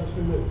vineyard is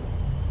removed.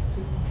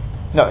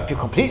 No, if you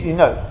completely,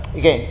 no.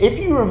 Again, if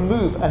you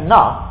remove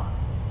enough,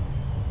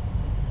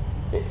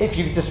 if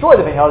you destroy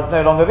the vineyard, it's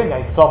no longer a vineyard.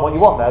 You can plant what you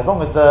want there, as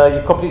long as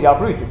you've completely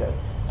uprooted it.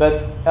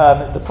 But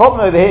the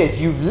problem over here is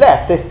you've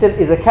left, there still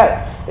is a kerem.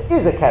 There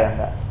is a kerem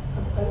there.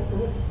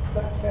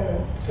 That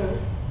kerem,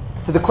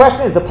 so the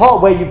question is, the part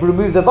where you've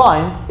removed the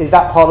vines, is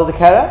that part of the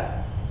kerem?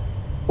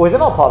 Or is it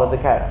not part of the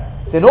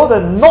kerem? So in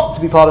order not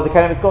to be part of the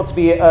kerem, it's got to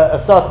be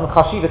a certain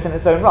chashivas in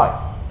its own right.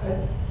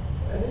 And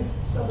if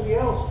somebody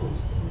else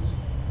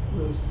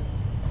was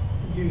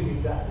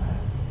using that land,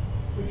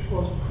 which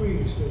was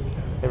previously a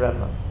kerem,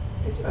 Irrelevant.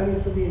 it's only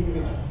for the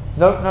individual.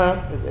 No,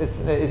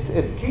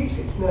 It keeps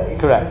its name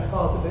correct. as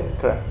part of it.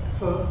 Correct.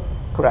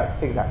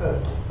 Correct, exactly.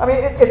 First. I mean,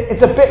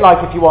 it's a bit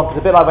like, if you want, it's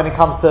a bit like when it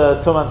comes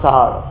to Tumah and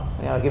Tahara.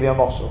 I'll give you a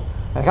moshel.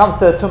 When it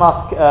comes to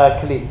Tumah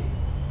Kli,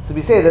 so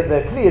we say that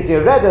the Kli is the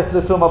Yeredes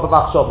to the Tumah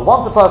b'machshava.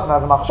 Once a person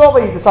has a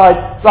machshava, he decides,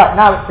 right,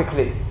 now it's a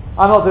Kli.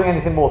 I'm not doing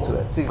anything more to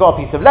it. So he's got a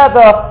piece of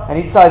leather, and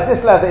he decides this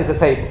leather is a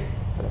table.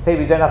 So the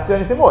table you don't have to do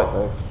anything more. It's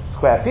a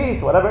square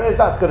piece, whatever it is,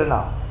 that's good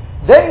enough.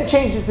 Then he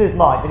changes his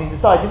mind, and he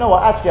decides, you know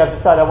what, actually I've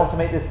decided I want to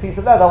make this piece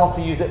of leather, I want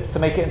to use it to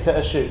make it into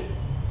a shoe.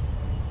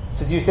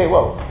 So do you say,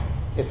 well,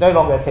 it's no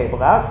longer a table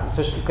now,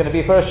 it's going to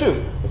be for a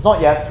shoe. It's not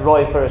yet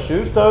roy for a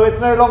shoe, so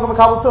it's no longer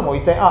makabel tumah.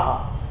 You say,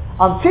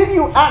 Until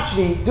you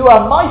actually do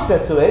a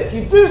ma'aser to it,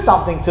 you do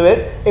something to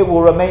it, it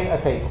will remain a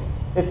table.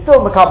 It's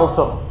still makabel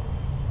tumah.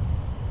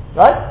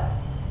 Right?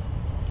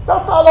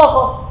 That's the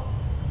halacha.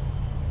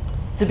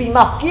 To be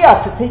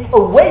mafkia, to take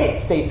away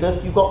its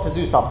status, you've got to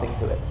do something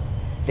to it.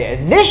 The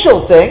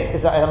initial thing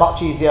is a much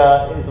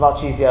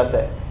easier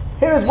thing.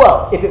 Here as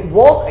well, if it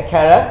was a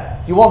kerem,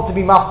 you want to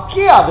be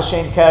mafkia the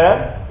shem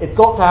kerem, it's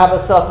got to have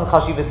a certain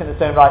chashivas in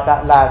its own right,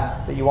 that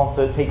land that you want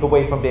to take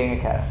away from being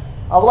a kerem.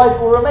 Otherwise it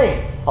will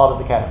remain part of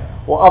the kerem.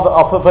 Or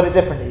I'll put it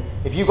differently.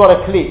 If you've got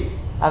a kli,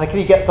 and the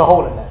kli gets a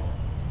hole in it,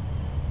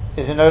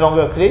 is it no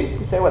longer a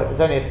kli? You say, well, if it's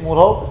only a small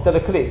hole, it's still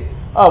a kli.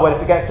 Oh, well,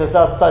 if it gets to a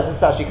certain size,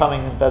 it's actually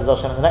coming in Bez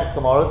Hashem in the next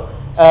Gemara.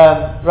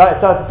 Right, a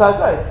certain size,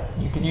 no,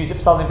 you can use it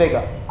for something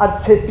bigger. And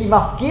to be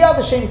mafkia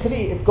the shem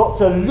kli, it's got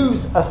to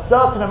lose a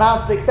certain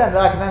amount to the extent that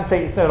I can then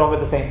say it's no longer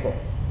the same thing.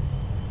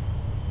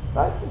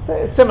 Right? It's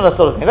a similar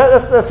sort of thing.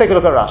 Let's take a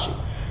look at Rashi.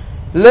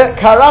 It's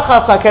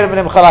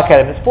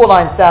 4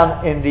 lines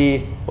down in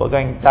the, well,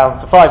 going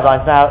down to 5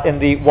 lines now in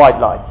the wide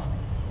lines.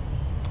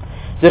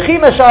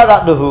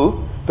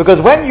 Because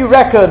when you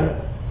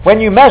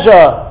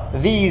measure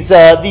these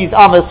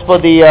amas for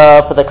the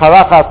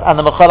karachas and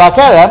the mechala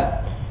kerem,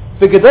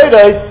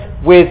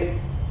 begedolos with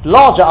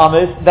larger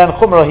amas, then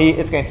chumrahi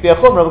is going to be a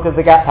chumrah because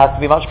the gap has to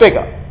be much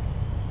bigger.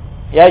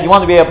 Yeah, you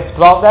want to be able to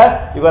plant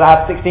there, you've got to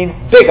have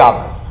 16 big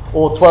amas,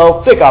 or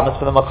 12 big amas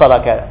for the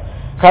mechala kerem.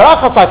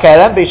 Karachas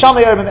ha-kerem,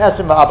 Beishamay Erbim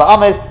Esrim v'Arba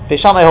Ames,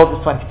 Beishamay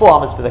holds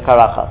 24 ames for the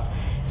karachas.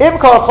 Im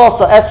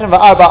Karachosa Esrim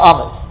v'Arba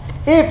Ames.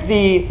 If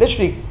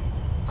literally,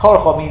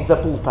 Karacha means a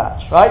full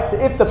patch, right? So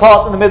if the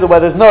part in the middle where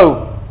there's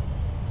no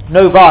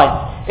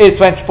vine is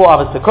 24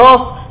 ames to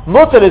cross,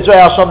 Mutter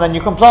Israel Shom, then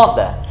you can plant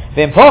there.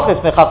 V'im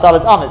Pochis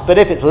Mechatalit Ames. But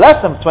if it's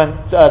less than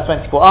 24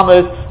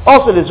 ames,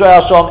 also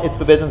Israel Shom, it's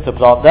forbidden to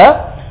plant there.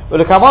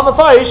 U'lekamam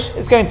Mefarish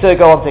is going to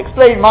go on to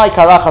explain my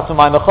karachas and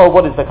my mechol.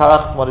 What is the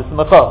karachas and what is the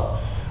mechol?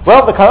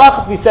 Well, the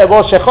karachas we said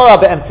was shechora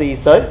be'emtze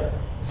yisod,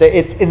 so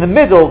it's in the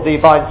middle the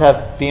vines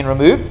have been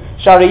removed.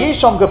 Shari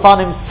yishom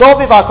gefanim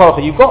soviv ha'korcha,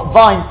 you've got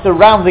vines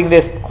surrounding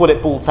this, call it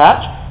full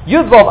patch.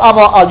 Yudvov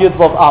amor al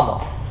yudvov amor.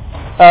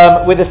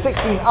 With a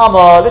 16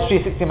 amor,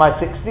 literally 16 by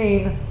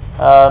 16,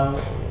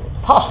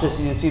 pashtus,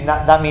 you assume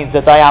that means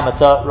a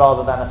diameter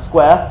rather than a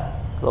square.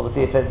 Because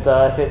obviously if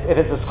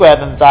it's a square,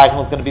 then the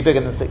diagonal is going to be bigger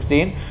than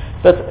 16.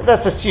 But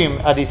let's assume,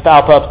 at least for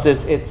our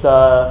purposes,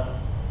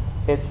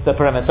 it's the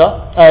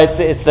perimeter,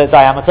 it's the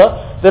diameter.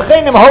 Like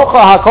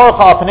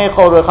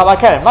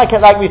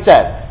we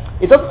said,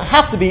 it doesn't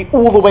have to be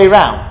all the way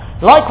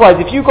round. Likewise,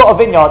 if you've got a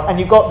vineyard and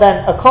you've got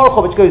then a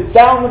korcha which goes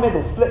down the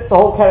middle, splits the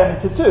whole kerem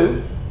into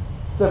 2,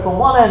 so from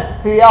one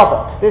end to the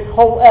other, this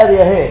whole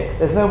area here,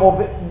 there's no more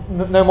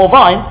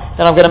vine,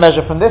 then I'm going to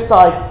measure from this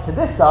side to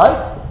this side,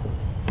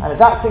 and is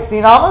that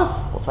 16 amas,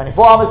 or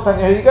 24 amas,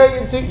 depending on who you're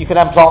going into, you can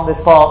then plant this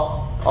part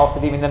after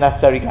leaving the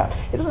necessary gap.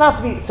 It doesn't have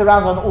to be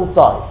surrounded on all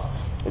sides.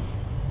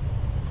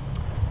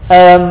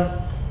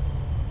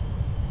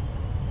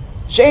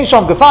 She'ein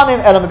shom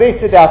gefanim elam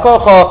beitzi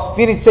de'akorcha,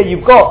 meaning to say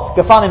you've got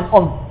gefanim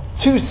on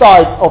 2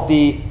 sides of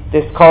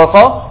this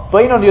korcha,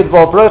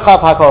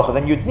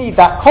 then you'd need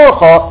that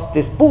korcha,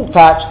 this bull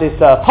patch, this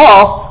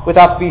path, would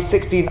have to be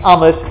 16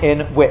 amas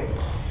in width.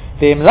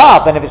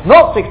 And if it's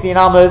not 16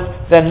 amas,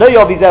 then lo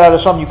yovizer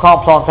al-sham, you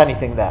can't plant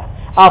anything there.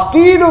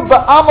 Afilu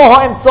ba'amo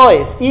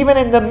ha'emtsois, even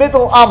in the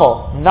middle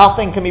amo,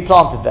 nothing can be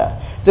planted there.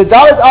 The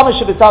Daled Amos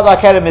Shabbatzad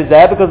HaKerem is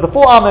there because the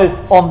 4 Amos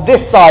on this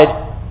side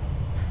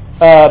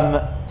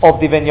of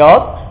the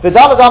vineyard, the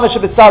Daled Amos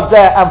Shabbatzad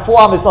there and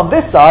 4 Amos on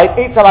this side,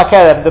 Eitzel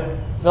HaKerem,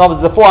 in other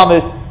words, the 4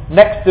 Amos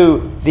next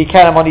to the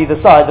Kerem on either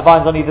side, the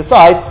vines on either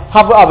side,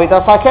 Havu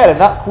Avodas HaKerem.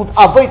 That's called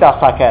Avodas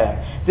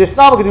HaKerem. This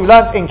now because we've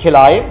learned in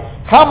Kilayim,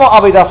 Kamo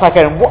Avodas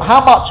HaKerem,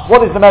 how much,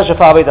 what is the measure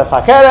for Avodas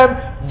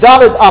HaKerem?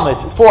 Daled Amos,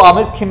 4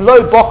 Amos,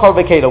 Kimlo Bokar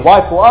Vekela.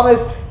 Why 4 Amos?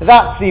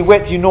 That's the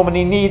width you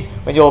normally need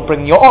when you're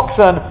bringing your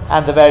oxen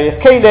and the various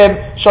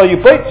Kalim. Show you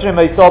Boitrim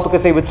Osol,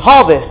 because they would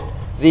harvest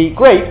the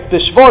grapes, the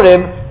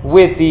Shvorim,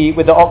 with the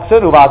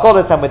oxen, Uva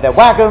and with their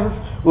wagons,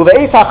 Uva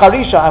Isa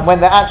Charisha, and when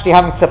they're actually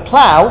having to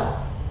plow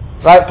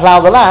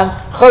the land,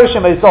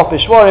 Chorishim Osol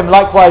Bishvorim,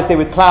 likewise they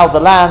would plow the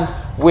land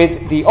with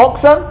the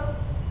oxen.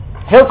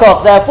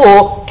 Hilkoch,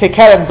 therefore,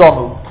 Kekerem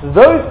Domu.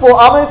 Those 4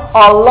 Amos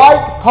are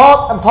like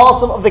part and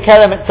parcel of the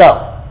Kerem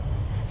itself.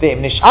 So if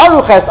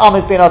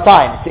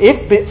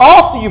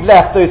after you've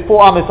left those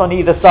 4 Amos on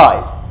either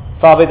side,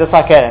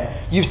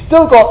 you've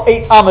still got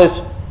 8 Amos,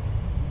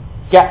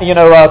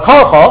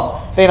 Korcha,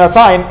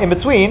 in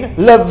between,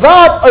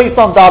 Levad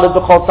Oisan Daled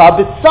B'chol,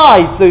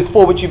 besides those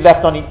 4 which you've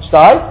left on each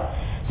side.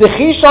 The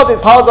Chishad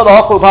is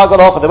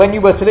that when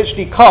you were to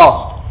literally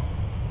cast,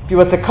 if you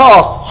were to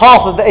cast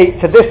half of the 8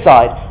 to this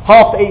side,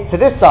 half the 8 to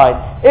this side,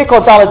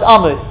 Ikot Daled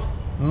Amos,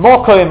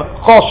 Mokom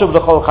Choshuv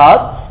L'chol Chad,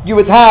 you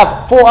would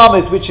have 4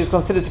 Amos, which is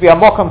considered to be a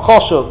Mokom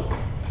Choshuv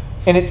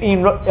in its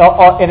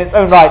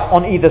own right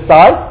on either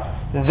side.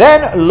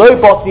 Then Lo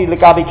Botzi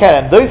L'gabi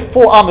Kerem. Those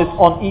 4 Amos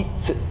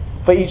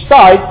for each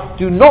side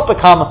do not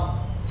become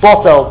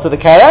botel to the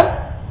Kerem.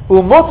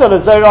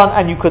 Umotel Zoran,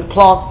 and you could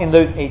plant in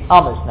those 8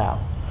 Amos now.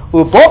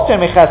 Ubotel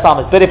Meches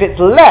Amos. But if it's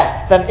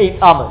less than 8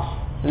 Amos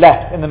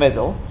left in the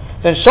middle,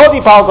 then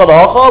Shodi Pal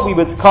Galocha, we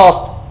would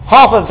cast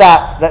half of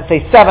that, let's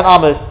say 7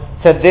 Amos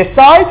to this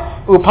side,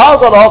 Upal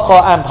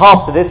Galocha, and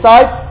half to this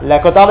side,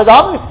 Leko Daled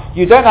Amos.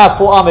 You don't have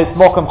 4 Amos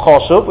Mokum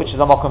Choshuv, which is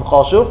a Mokum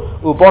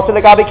Choshuv, Ubotel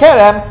Legabi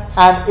Kerem,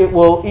 and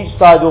each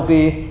side will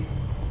be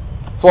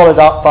swallowed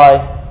up by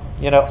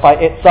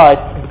its side,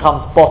 and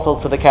becomes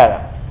bottled to the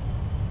Kerem.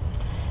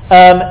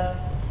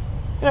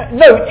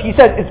 Note, he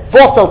says it's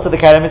bottled to the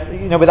Kerem,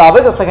 with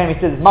Avodas HaKerem he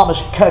says Mamash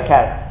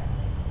Kerem,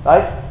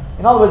 right?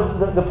 In other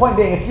words, the point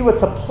being, if you were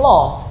to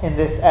plant in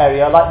this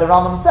area, like the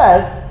Rambam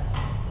says,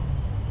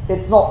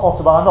 it's not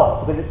Otobah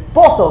not, because it's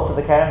bottled to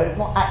the Kerem, but it's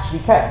not actually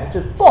Kerem, it's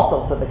just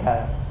bottled to the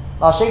Kerem.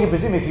 Now, Sheikh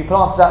presume if you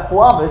planted that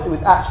 4 Amos, it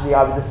would actually,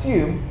 I would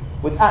assume,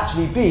 would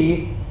actually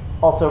be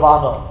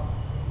Otobah not.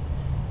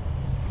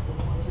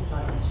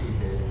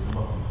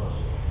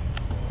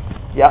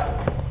 Yeah.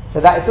 So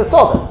that is a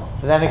Sodom.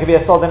 So then it could be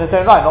a Sodom in its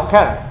own right, not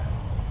Kerem.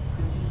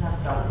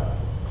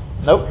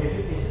 Nope.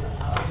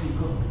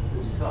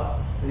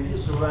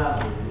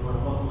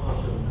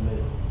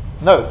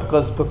 No,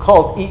 because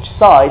each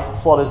side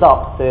swallows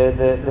up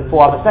the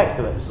 4 Amos next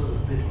to it.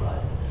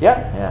 Yeah.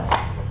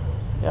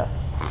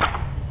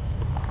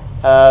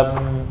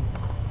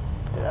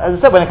 As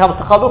I said, when it comes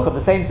to Chalukah,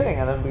 the same thing,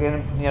 and then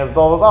begin,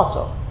 Dor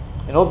V'Vaso.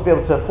 In order to be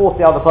able to force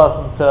the other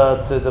person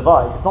to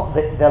divide, it's not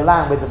the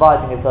land we're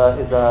dividing has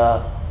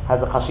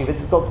a chashiv.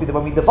 It's got to be that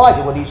when we divide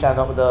it, we'll each end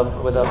up with a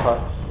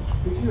person.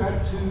 If you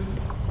had 2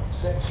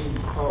 sections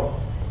of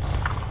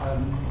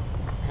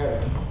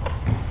Kerem,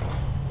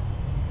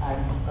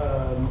 and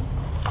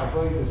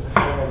Avodas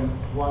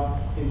HaKerem one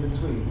in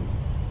between,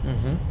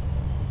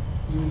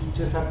 you would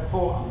just have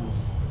 4 Amos,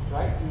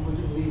 right? You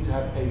wouldn't need to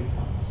have 8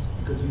 Amos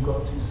because you've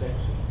got 2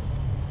 sections.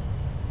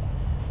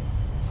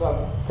 So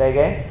say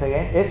again.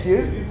 If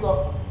you've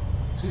got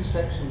 2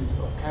 sections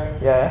of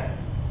Kerem,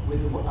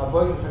 with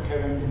Avodas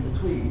HaKerem in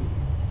between,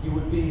 you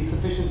would be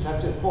sufficient to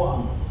have just 4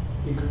 Amos.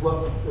 You could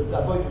work. The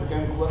Avodas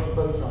HaKerem could work for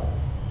both sides.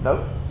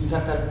 No. You'd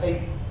have to have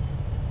 8.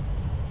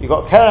 You've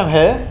got Kerem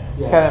here,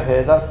 Kerem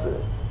here,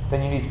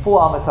 then you need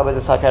 4 Amos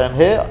Avodas HaKerem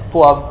here,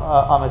 4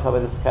 Amos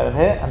Avodas HaKerem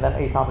here, and then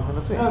 8 Amos in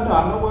between. No,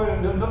 I'm not worried,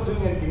 I'm not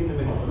doing anything in the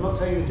middle. I'm not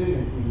saying you're doing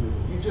anything in the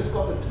middle. You've just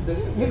got the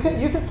you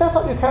can set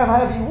up your Kerem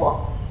however you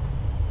want.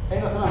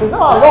 There's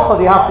no halacha,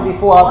 you have to be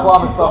 4 Amos.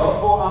 Once you've got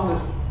a 4 Amos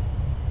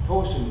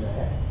portion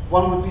there,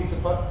 one would be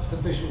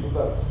sufficient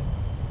for both.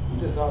 I'm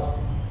just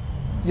asking.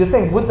 You're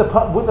saying, would the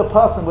farmer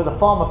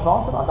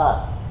plant it like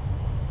that?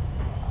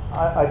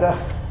 I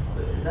don't...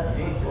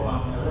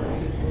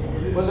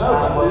 Well, no,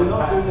 we're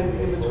not doing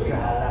anything in between.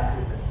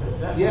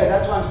 Yeah,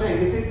 that's what I'm saying.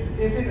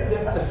 Is it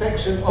a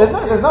section of...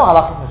 There's no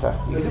halakhic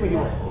necessity. You can do what you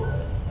want.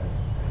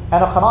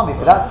 And a chanami,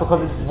 but that's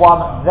because it's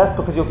one. That's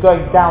because you're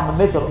going down the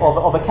middle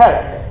of a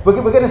kerem. We're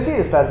going to see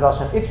this,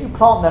 if you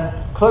plant them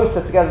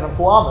closer together than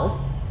 4 Amos,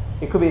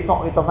 it could be it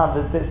doesn't have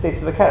the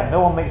status of a kerem.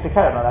 No one makes a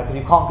kerem like that because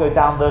you can't go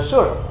down the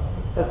shura.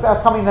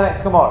 That's coming in the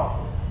next Gemara,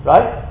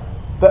 right?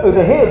 But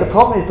over here, the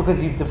problem is because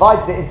you've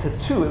divided it into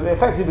 2. It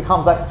effectively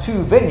becomes like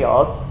 2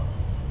 vineyards.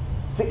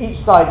 So each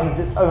side needs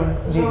its own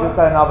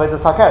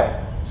avodas hakerem.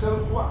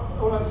 So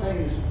all I'm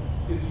saying is,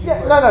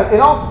 no. In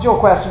answer to your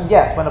question,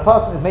 yes. When a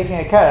person is making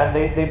a kerem,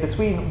 they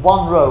between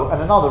one row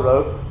and another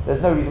row,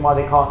 there's no reason why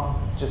they can't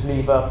just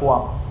leave 4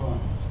 Amos.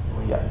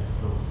 Right. Yeah.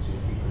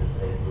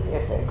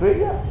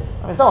 agree? Yeah.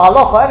 I mean, it's not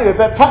halacha anyway,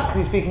 but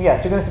practically speaking,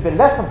 yes. You're going to be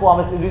less than 4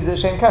 amas to lose the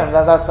Shem Keren.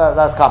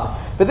 That's common.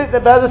 But as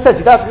I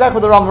said, that's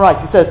exactly what the Rambam writes.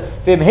 He says,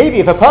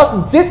 if a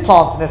person did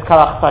plant in this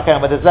Karach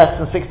Keren where there's less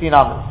than 16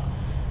 amas,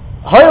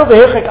 as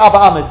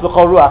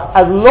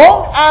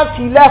long as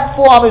he left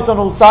 4 amas on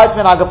all sides,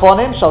 min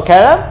agaponim, shal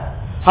Keren,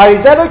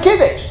 harizelo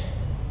kiddush.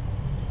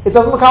 It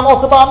doesn't become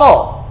also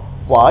ba'anor.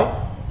 Why?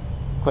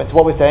 According to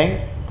what we're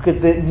saying, because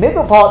the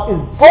middle part is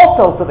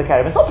bottle to the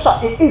Keren. It's not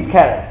pshat, it is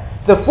Keren.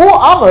 The 4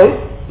 amas,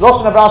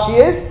 Lashon of Rashi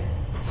is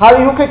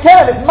Hariyuka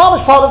Keren. It's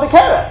mamish part of the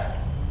Keren.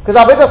 Because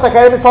Avodas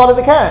HaKerem is part of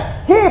the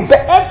Keren. Here,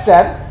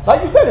 Be'etzem,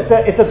 like you said,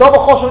 it's a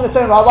double choshev in its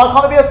own right. Why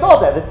can't it be a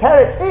soda? The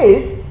teretz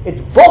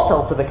it's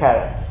bottle to the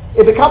Keren.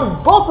 It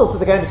becomes bottle to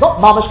the Keren. It's not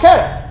mamish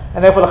Keren.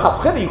 And therefore the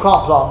Chatzchina you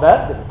can't plant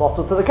there. It's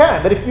bottle to the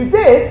Keren. But if you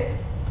did,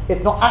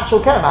 it's not actual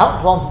Keren. I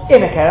haven't planted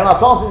in a Keren. I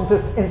planted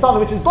in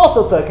something which is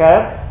bottle to a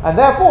Keren. And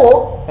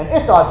therefore, an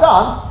Issa I've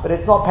done, but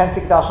it's not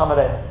Pentik Dash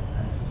Hamareh.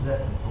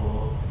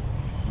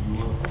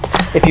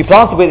 If you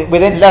plant it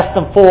within less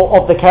than 4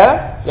 of the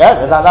Keren,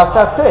 yeah,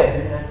 that's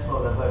it.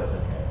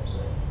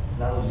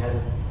 Now you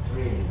had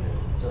 3 in the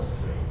middle, just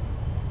 3,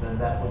 then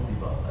that would be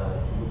us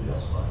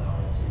by now.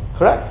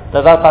 Correct.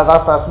 That's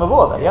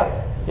Mavur there,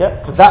 yeah,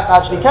 because that's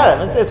actually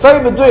Keren. It's very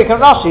Meduik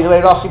and Rashi, the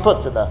way Rashi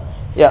puts it there.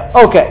 Yeah,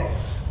 okay.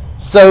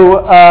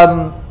 So,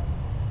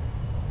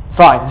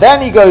 fine.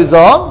 Then he goes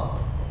on,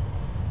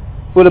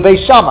 with a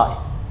Beis Shammai.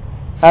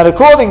 And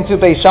according to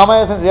Beis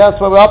Shammai, I think that's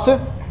where we're up to?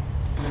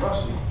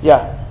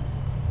 Yeah.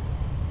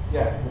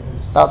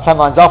 About 10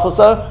 lines up or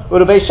so.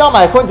 With a Beis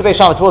Shammai, according to Beis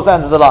Shammai, towards the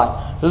end of the line.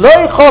 How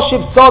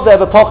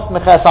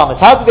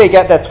do they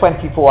get their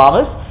 24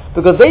 amas?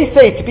 Because they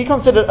say to be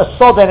considered a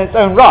soda in its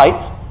own right,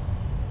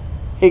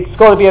 it's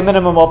got to be a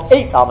minimum of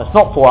 8 amas,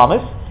 not 4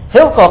 amas.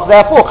 Hilkoch,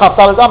 therefore,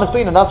 Chaftal is amas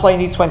between, and that's why you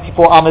need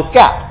 24 amas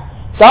gap.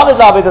 Dam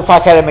is Avodas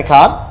HaKerem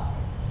Mekan.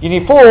 You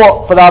need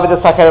 4 for the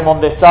Avodas HaKerem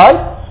on this side.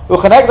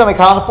 Uchanegda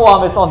Mekan, 4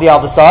 amas on the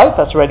other side.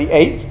 That's already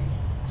 8.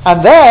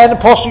 And then,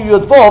 Poshu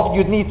Yudvov,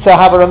 you'd need to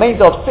have a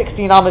remainder of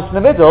 16 amas in the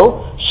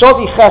middle.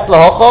 Shodi Ches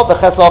Lahocha, the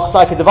Ches Lahocha,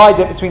 I could divide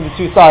it between the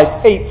two sides,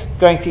 8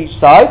 going to each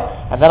side,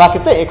 and then I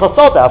could say,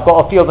 Ikosoda, I've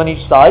got a field on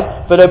each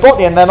side, but they're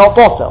botany and they're not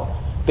bottle.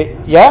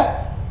 But,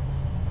 yeah?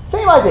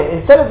 Same idea.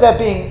 Instead of there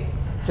being,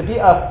 to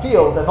be a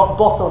field, they're not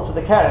bottle to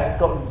the Keren,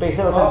 it's got,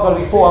 basically, it's got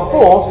to be 4 and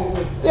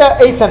 4, yeah,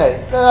 8 and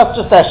 8. That's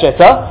just their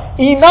shitta.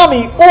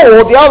 Inami,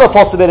 or the other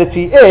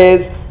possibility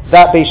is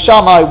that Beis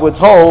Shammai would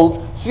hold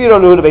Svira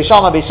Lula Beis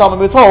Shammai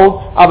would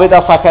hold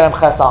Avodas HaKerem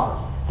Ches Amas.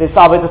 This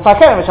Avodas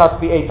HaKerem, which has to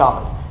be 8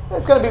 amas.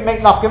 It's going to be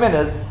make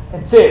nafkaminas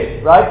in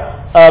theory, right?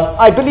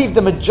 I believe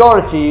the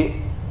majority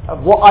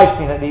of what I've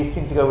seen at least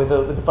seem to go with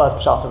the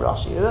first pshat of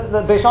Rashi.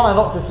 The Beis Shammai are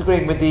not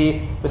disagreeing with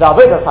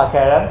Avodas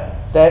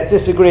HaKerem. They're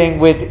disagreeing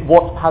with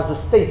what has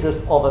the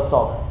status of a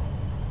soda.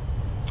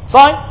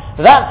 Fine.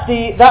 That's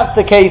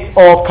the case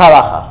of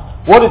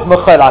Karachas. What is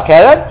Mechol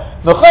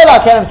HaKerem? Mechol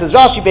HaKerem, says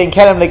Rashi, being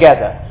Kerem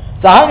Legeder.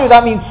 So how do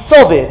that means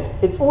Sovid?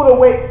 It's all the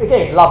way,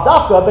 again,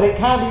 Lavdafka, but it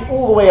can be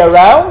all the way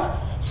around.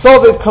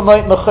 Sovid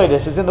Kamoit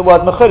Mechodis is in the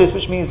word Mechodis,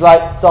 which means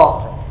like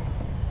dancing.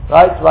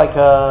 Right? Like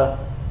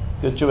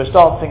good Jewish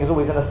dancing is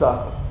always in a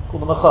circle.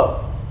 Called the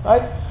Mechol.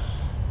 Right?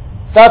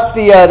 That's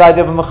the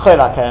idea of a Mechol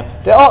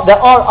HaKerem. There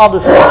are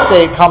others who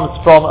say it comes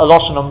from a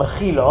Lashon of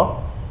Mechila,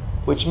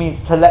 which means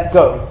to let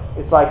go.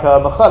 It's like a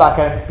Mechol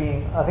HaKerem,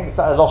 I think it's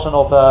a Lashon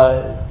of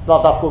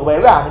Lavdafka all the way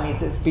around. It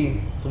means it's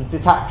been sort of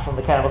detached from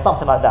the Kerem or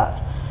something like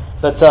that.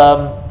 But,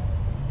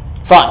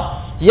 fine.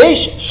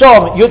 Yesh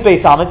Shom Yud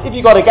Beis Amas, if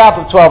you got a gap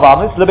of 12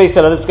 amas, Le Beis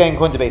Hillel, this is going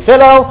according to Beis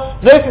Hillel,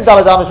 Nosin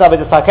Dalad Amas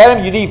Avodas HaKerem,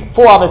 you leave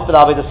 4 amas for the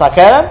Avodas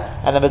HaKerem,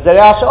 and then B'Zerei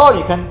HaSha'or,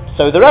 you can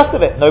sow the rest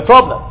of it, no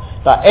problem.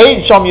 But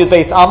Ein Shom Yud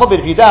Beis Amas, but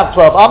if you don't have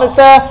 12 amas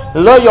there,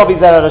 Lo Yovi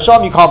Zerei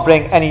HaShom, you can't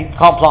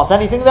plant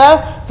anything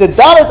there. The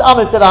Dalad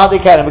Amas to the Hadei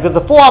Kerem, because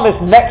the 4 amas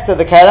next to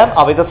the Kerem,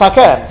 Avodas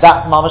HaKerem,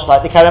 that's mamash like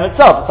the Kerem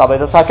itself, it's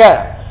Avodas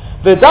HaKerem.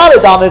 The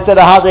Daled Amas to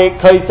the Hadei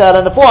Koisel,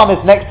 and the 4 amas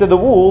next to the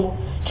wall,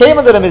 came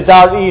under the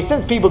Mizdari,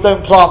 since people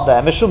don't plant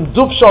there, Mishum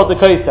Dubshod the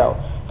Koisel,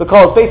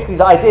 because basically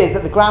the idea is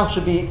that the ground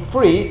should be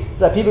free,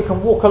 so that people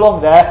can walk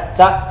along there,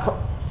 that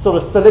sort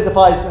of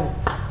solidifies and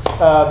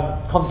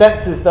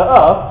condenses the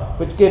earth,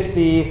 which gives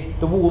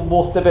the wall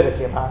more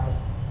stability apparently.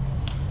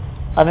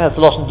 I think that's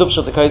the Lashon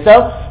Dubshod the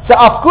Koisel. So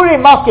Afkuri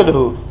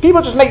Maskelahu,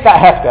 people just make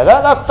that hefker,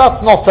 that's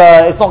not,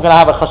 it's not going to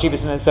have a chashivas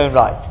in its own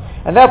right.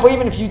 And therefore,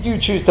 even if you do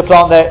choose to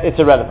plant there, it's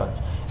irrelevant.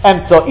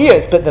 So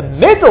but the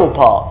middle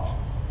part,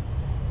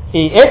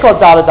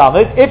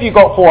 if you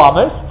got 4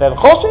 amas, then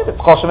choshev, it's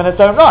choshev in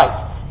its own right.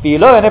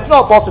 Below, and if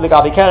not, bottle the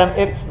gabi kerem,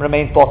 it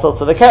remains bottle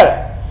to the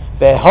kerem.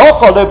 This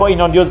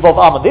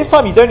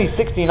time you don't need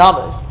 16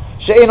 amas.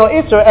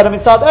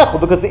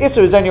 Because the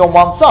isser is only on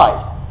one side.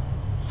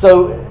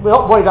 So we're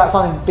not worried about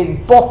something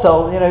being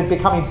bottled,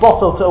 becoming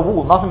bottled to a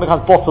wall. Nothing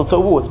becomes bottled to a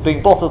wall, it's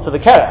being bottled to the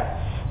kerem.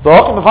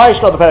 That's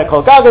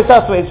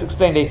the way it's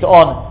explained later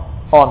on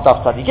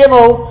Daf Tzadi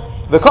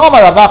Gimel. The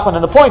Kama Rav Nachman,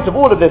 and the point of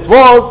all of this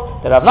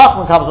was that Rav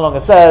Nachman comes along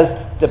and says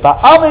the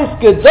Ba'amis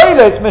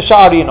Gedolos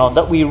Mesha'arinon,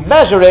 that we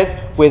measure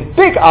it with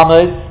big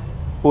amas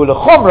ula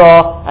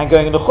chumrah, and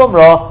going into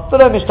chumrah,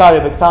 v'lo mishtari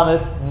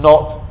b'ktanis,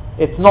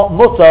 it's not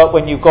mutter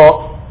when you've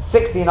got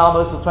 16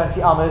 amos or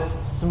 20 amos,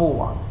 small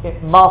ones.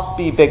 It must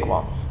be big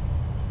ones.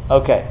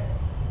 Okay.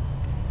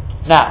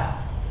 Now,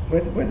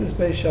 where does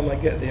Beis Shammai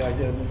get the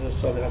idea that the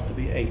son has to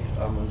be 8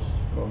 amos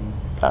from?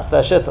 That's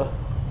their shitta.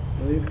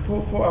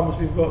 Four amos,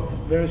 we've got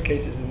various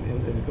cases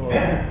in the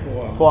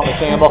Gemara. 4 amos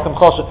being a mokum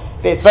choshuv.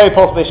 It's very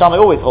possible Beis Shammai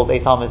always holds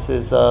 8 amos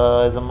is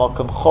a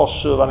mokum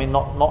choshuv. I mean,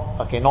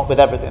 not with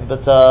everything,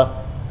 but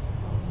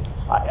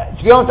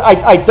to be honest,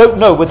 I don't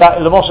know. With that,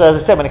 Lamoshe,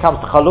 as I said, when it comes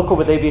to chalukah,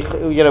 would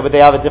they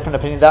have a different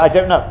opinion? That I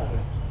don't know.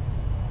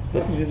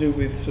 Nothing to do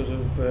with sort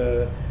of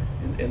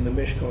in the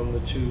Mishkan,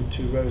 the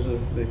two rows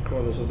of the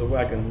corners of the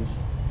wagons.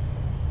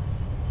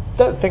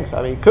 Don't think so.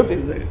 I mean, it could be.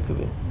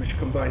 Which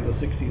combined are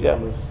 16 yeah.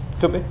 amos.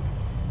 Could be.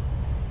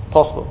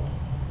 Possible.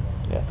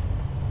 Yeah.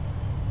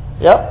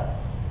 Yep.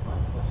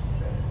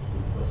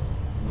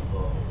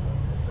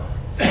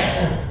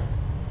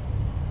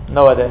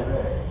 No idea.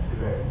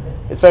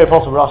 It's very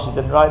possible Rashi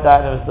didn't write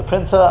that and it was the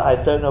printer. I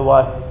don't know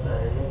why.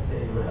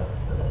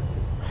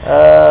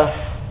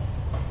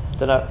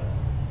 Don't know.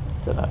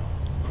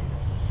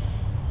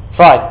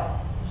 Fine.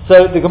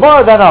 So the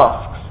Gemara then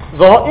asks,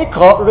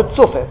 V'ha'ikra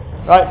ritzufin.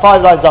 Right,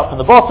 5 lines up from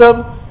the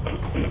bottom.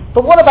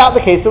 But what about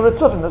the case of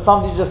ritzufin that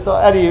somebody just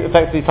Eddie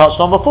effectively touched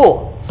on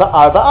before? The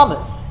arba amis.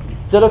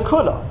 Did a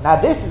kula.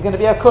 Now this is going to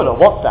be a kula.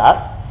 What's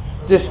that?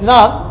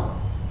 Disnan.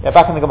 Yeah,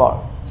 back in the Gemara.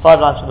 5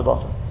 lines from the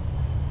bottom.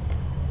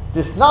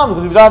 Disnan,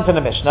 because we've learned in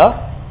the Mishnah.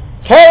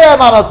 Kerem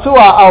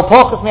anatua al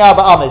pochus mi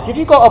arba amis. If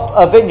you've got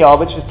a vineyard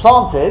which is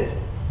planted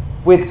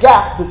with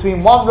gaps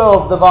between one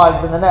row of the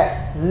vines and the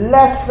next,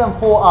 less than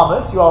 4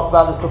 amos, you asked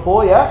about this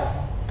before, yeah?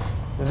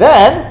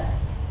 Then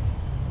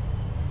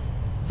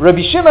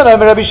Rabbi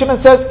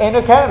Shimon says, ain't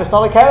no kerem, it's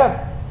not a kerem.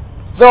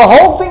 The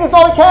whole thing is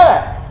not a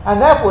kerem.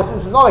 And therefore,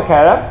 since it's not a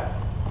kerem,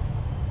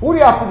 all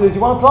you have to do is, you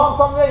want to plant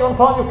something there, you want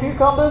to plant your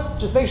cucumbers,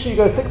 just make sure you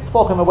go 6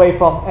 tefachim away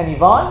from any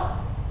vine,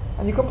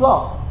 and you can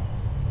plant.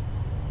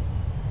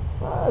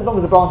 As long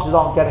as the branches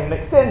aren't getting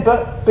mixed in,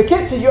 but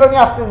Bekitzer, you only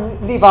have to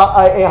leave out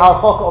a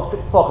halacha of 6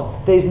 tefachim.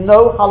 There's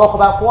no halacha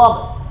about 4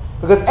 amos.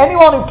 Because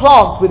anyone who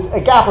plants with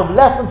a gap of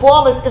less than 4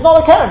 amos is not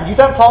a kerem. You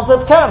don't plant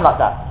a kerem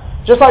like that.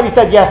 Just like we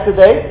said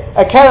yesterday,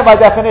 a kerem by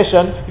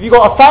definition, if you've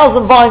got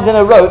 1,000 vines in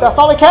a row, that's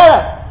not a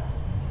kerem.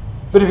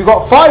 But if you've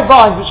got 5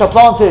 vines which are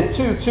planted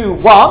 2, 2,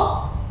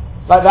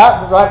 1, like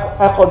that, right?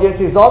 That's a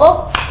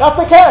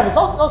kerem. It's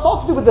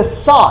not to do with the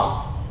size.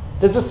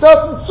 There's a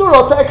certain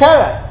surah to a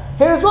kerem.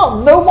 Here as well,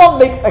 no one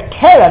makes a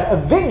kerem, a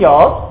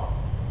vineyard,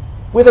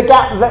 with a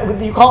gap.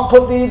 You can't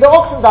put the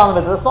oxen down in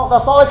the middle.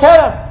 That's not a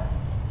kerem.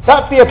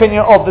 That's the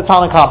opinion of the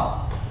Tanna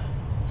Kamma,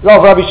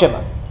 of Rabbi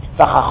Shimon.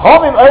 The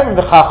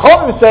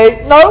Chachamim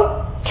say,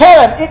 no,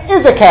 kerem, it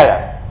is a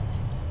kerem.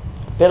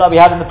 A bit like we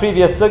had in the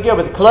previous sugya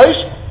with the Klosh.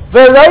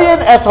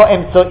 V'reyin et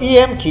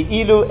ha'emtzo'im ki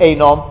ilu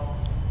einom.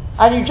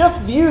 And you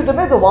just view the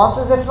middle ones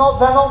as if they're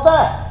not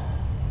there.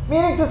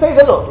 Meaning to say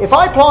that, look, if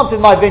I planted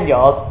my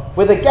vineyard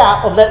with a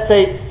gap of, let's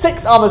say,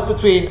 6 amos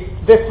between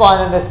this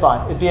vine and this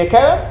vine, it'd be a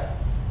kerem?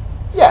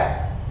 Yeah.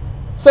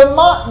 So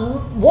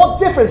what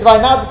difference if I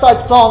now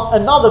decide to plant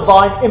another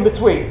vine in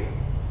between?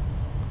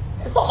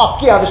 It's not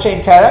mafkiah the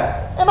kerem.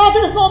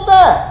 Imagine it's not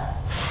there.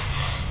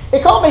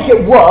 It can't make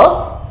it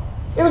worse.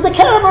 It was a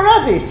kerem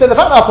already. So the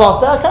fact that I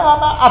planted there,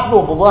 I'm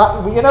abnormal.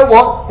 Well, you know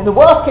what? In the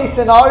worst case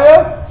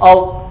scenario,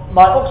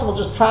 my oxen will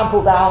just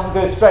trample down and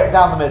go straight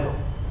down the middle.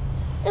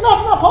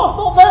 Imagine that part's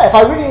not there. If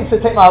I really need to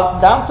take my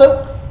oxen down,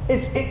 so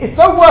it's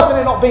no worse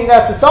than it not being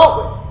there to start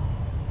with.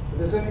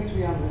 But there's only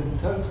 300 in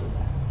total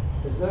now.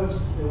 There's no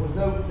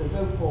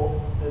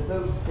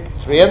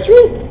 6. 3 and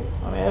 3.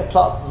 I mean,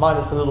 plus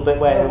minus a little bit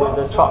where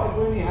the truck.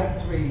 We only had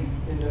 3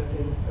 in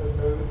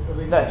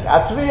originally. No, you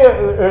had 3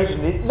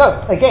 originally.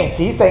 No, again,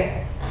 see, he's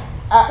saying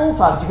at all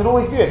times you can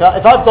always do it. Now,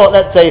 if I've got,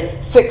 let's say,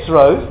 6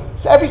 rows,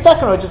 so every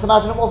second row, just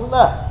imagine it wasn't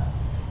there.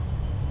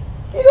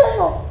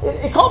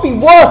 It can't be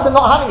worse than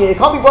not having it. It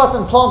can't be worse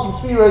than planting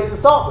 3 rows to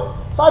start with.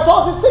 So I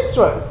planted 6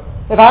 rows.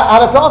 If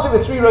I had planted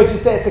with 3 rows, you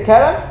say it's a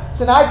kerem.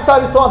 So now I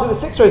decided to plant it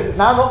with 6 rows. It's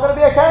now not going to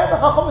be a kerem. The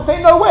Chacham say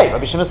no way.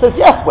 Rabbi Shimon says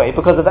yes way,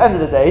 because at the end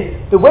of the day,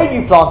 the way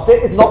you planted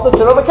it is not the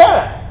tzur of a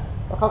kerem.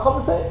 The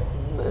Chacham say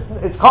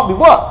it can't be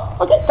worse.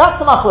 Okay, that's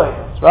the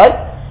machlokes, right?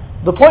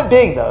 The point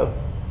being though,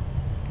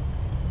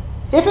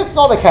 if it's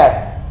not a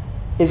kerem,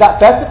 is that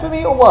better for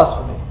me or worse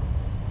for me?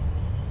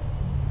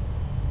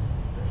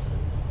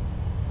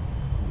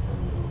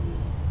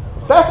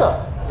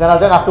 Better. Then I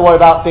don't have to worry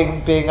about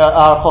being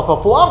a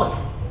chokol 4 amos.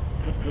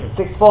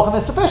 6 tefachim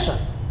is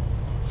sufficient.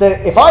 So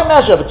if I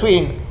measure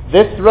between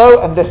this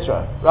row and this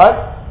row, right,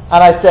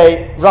 and I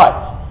say, right,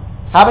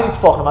 how many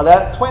tefachim are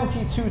there?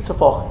 22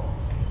 tefachim.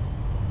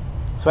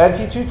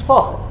 22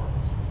 tefachim.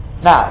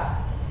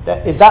 Now,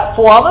 is that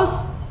 4 amos?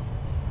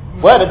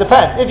 Well, it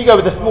depends. If you go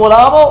with the smaller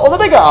amos or the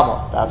bigger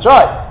amos, that's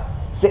right.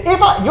 So if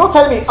you're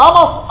telling me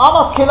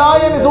amos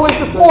kilayim is always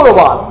the smaller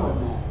one.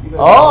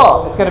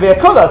 Oh, it's going to be a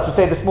kula to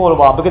say the smaller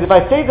one, because if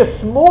I say the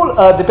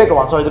bigger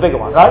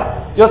one,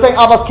 right? You're saying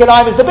amos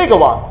kilayim is the bigger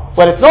one.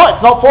 Well, it's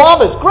not 4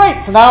 amos. Great.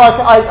 So now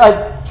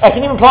I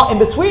can even plant in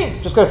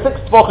between. Just go 6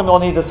 tefachim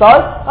on either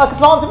side. I can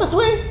plant in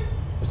between.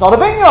 It's not a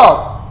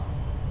vineyard.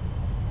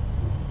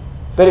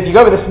 But if you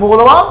go with a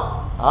smaller one,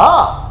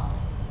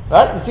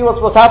 right? You see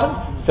what's happened?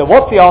 So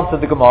what's the answer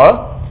of the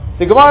Gemara?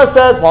 The Gemara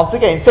says, once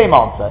again, same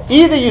answer.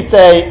 Either you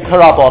say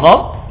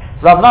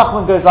Rabbanon, Rav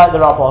Nachman goes like the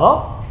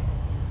Rabbanon.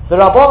 The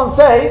Rabbanon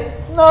say,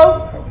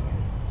 no.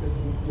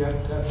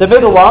 The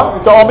middle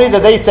one, the Omri,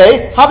 that they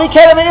say, Havi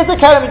Kerem is a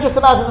Kerem, just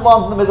imagine the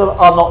ones in the middle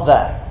are not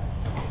there.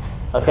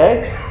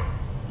 Okay?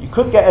 You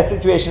could get a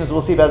situation, as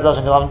we'll see by the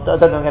Zashan, because I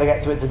don't know if I'm going to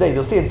get to it today,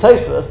 you'll see in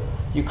Tosfos,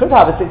 you could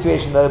have a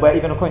situation though where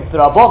even according to the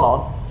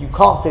Rabbanon, you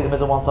can't say the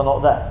middle ones are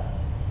not there.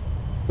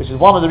 Which is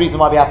one of the reasons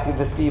why we have to give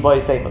this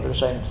Boy statement, the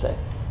Rishonim say.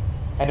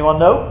 Anyone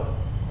know?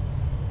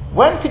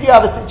 When could you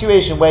have a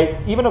situation where,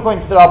 even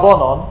according to the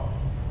Rabbanon,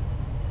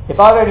 if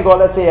I've only got,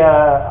 let's say,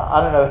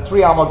 a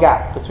 3 armor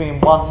gap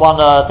between one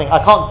thing, I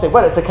can't say,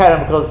 well, it's a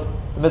Kerem because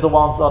the middle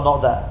ones are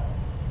not there.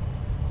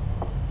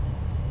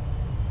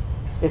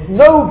 It's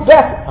no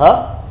better,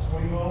 huh?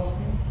 What are you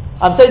asking?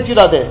 I'm saying to you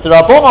like this, the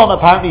Rabbanon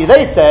apparently,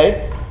 they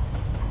say,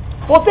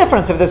 what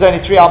difference if there's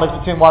only 3 armors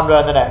between one row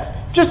and the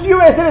next? Just you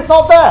said it's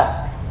not there.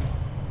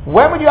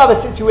 When would you have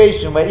a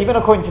situation where even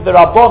according to the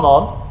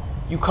Rabbanon,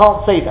 you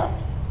can't say that?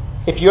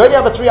 If you only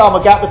have a 3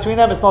 armor gap between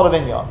them, it's not a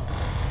vineyard.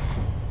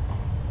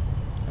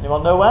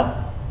 Anyone know when?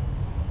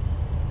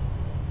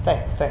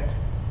 Think.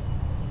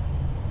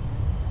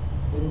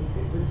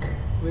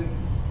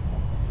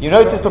 You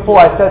noticed before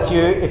I said to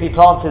you, if he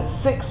planted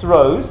 6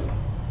 rows,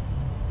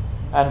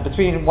 and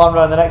between one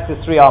row and the next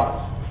is 3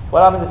 armors.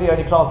 What happens if he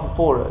only planted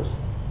 4 rows?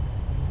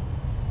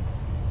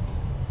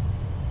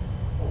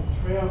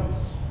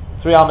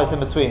 3 armors in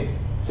between.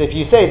 So if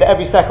you say that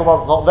every second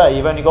one's not there,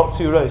 you've only got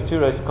 2 rows. 2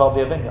 rows can't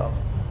be a vineyard.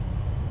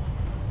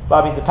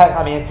 But in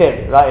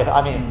theory, right?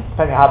 Depending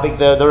on how big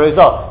the rows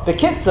are. The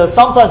kitzur,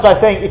 sometimes by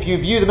saying if you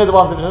view the middle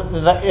ones as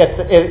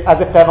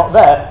if they're not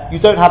there, you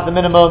don't have the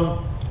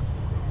minimum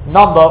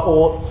number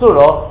or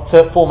surah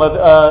to form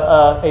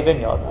a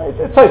vineyard.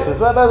 It's Tosfos.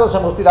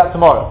 We'll see that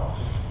tomorrow.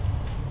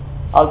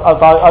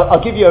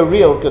 I'll give you a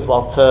real good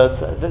one.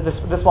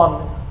 This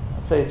one,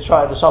 say,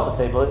 try at the Shabbat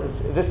table.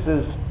 This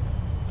is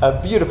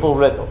a beautiful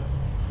riddle.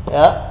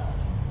 Yeah?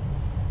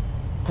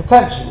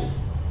 Potentially.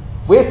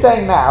 We're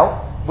saying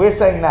now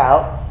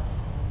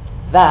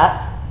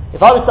that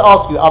if I was to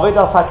ask you,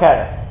 Avodas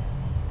HaKerem,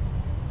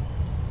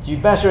 do you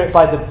measure it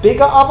by the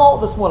bigger amma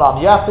or the smaller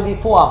amma? You have to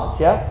leave 4 ammas,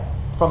 yeah?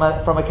 From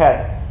a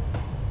kerem.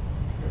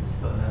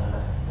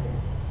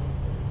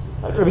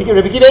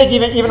 Rabbi Kiva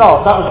even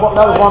asked, that was one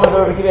of the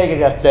Rabbi Kiva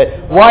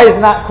yesterday. Why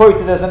isn't that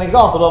quoted as an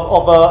example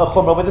of a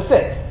chumrah with a 6?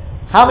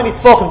 How many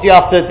tefachim do you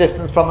have to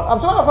distance from? I'm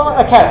talking about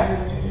a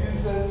kerem.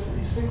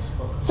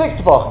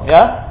 6 tefachim,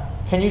 yeah?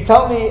 Can you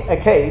tell me a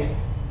case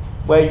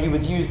where you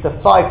would use the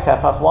 5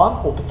 tefach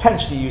 1, or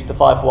potentially use the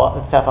 5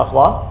 tefach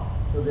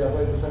 1? For the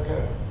Avodas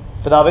HaKerem.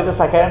 For the Avodas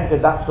HaKerem,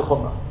 because that's the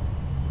chumrah.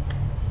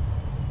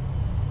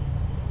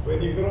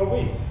 When you grow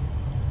wheat,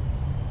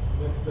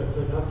 that's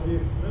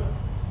no.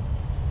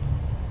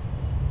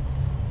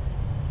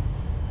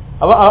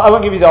 I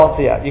won't give you the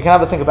answer yet. You can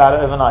have a think about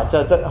it overnight. Do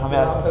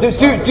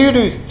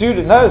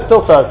lose. No, it's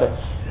still Thursday,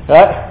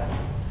 right?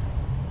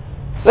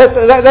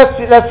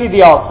 Let's see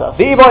the answer.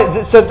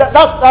 So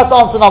that's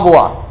answer number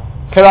 1.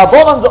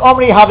 Kerabonon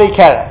Omri Have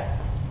Kerem.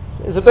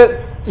 It's a bit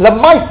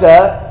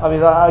Lemaisa.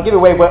 I'll give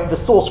away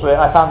the source for it.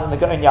 I found it in the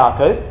Gaon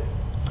Yaakov.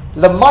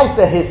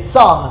 Lemaisa, his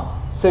son,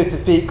 so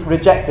to speak,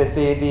 rejected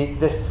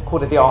this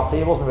called it the answer.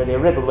 It wasn't really a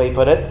riddle the way he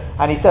put it,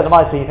 and he said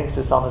Lemaisa he thinks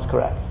his son is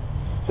correct.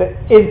 So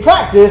in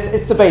practice,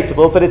 it's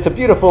debatable, but it's a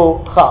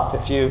beautiful chat.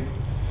 If you,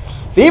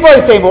 the Ibo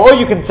is saying, or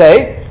you can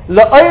say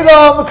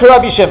La'olam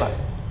Rabbi Shimon.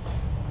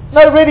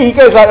 No, really, he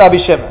goes like Rabbi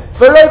Shimon.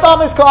 For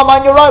Rodam is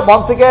Ka'aman, you're right.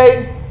 Once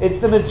again,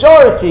 it's the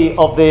majority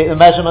of the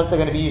measurements are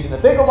going to be using the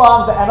bigger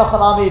ones, the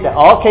Enochanami. There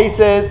are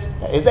cases,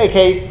 there is a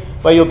case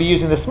where you'll be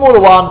using the smaller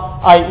one,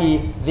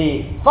 i.e.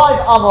 the 5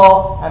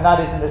 amor, and that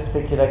is in this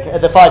particular case,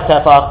 the 5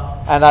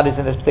 tefach, and that is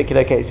in this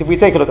particular case. If we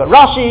take a look at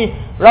Rashi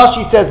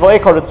says,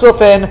 Vo'ekor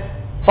Ritzufin,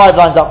 5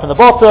 lines up from the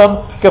bottom,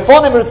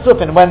 Kefonim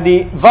Ritzufin, when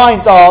the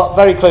vines are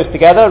very close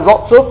together,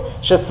 Rotzuf,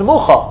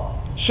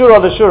 Shesmucha, Shura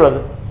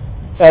l'Shura,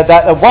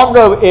 that one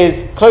row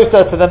is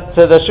closer to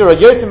the Shura,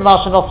 Yotim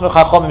Mashanosnu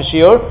Chachomim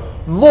Shiur,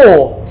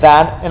 more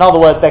than, in other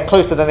words, they're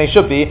closer than they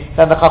should be,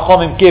 than the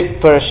Chachomim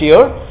give per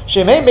Shiur.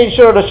 Shemein bein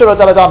Shura l'Shura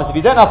Daladamis. If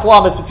you don't have 4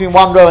 ammas between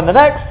one row and the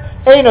next,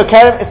 Eino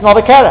Kerem, it's not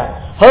a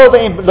Kerem. However,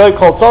 lo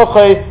kol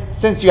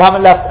tzorchei, since you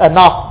haven't left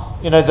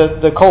enough,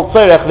 the kol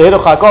tzorech, the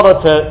Hiduch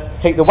HaGodah, to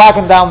take the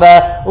wagon down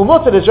there,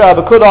 Umutzah is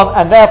Rabbi Kudon,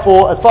 and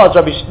therefore, as far as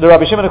the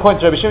Rabbi Shimon, according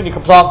to Rabbi Shimon, you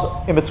can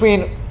plant in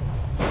between,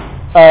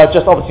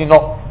 just obviously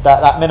not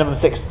that minimum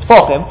 6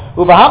 tefachim.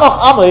 Uvahamach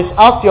amos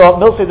asyo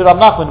milsei de Rav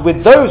Nachman.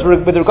 With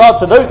regards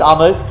to those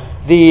amos,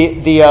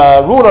 the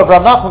rule of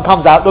Rav Nachman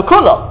comes out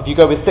l'kula. If you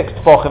go with 6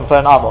 tefachim for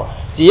an amo,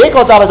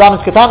 diekol dalad amos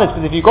katanis.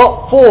 Because if you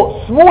got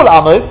 4 small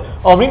amos,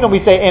 omrin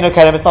we say eno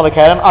kerem, it's not a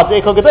kerem. Ad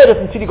diekol gedolos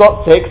until you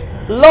got 6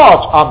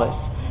 large amos.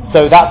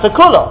 So that's a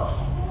kula.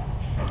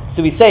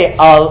 So we say,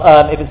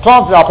 if it's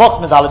planted al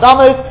proximus al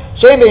adamus,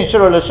 shein bein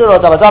shura l'shura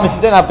al adamus,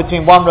 you don't have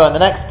between one row and the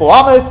next 4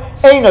 amos,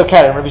 ain't no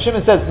kerem. Rabbi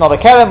Shimon says it's not a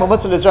kerem,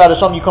 u'mutzah l'zra'ah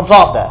l'shom, you can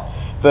plant there.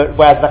 But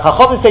whereas the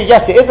Chachamim say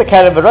yes, it is a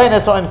kerem,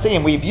 v'roines what I'm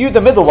saying, we view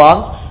the middle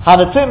ones,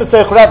 hanatum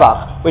esoch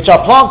revach, which are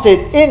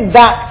planted in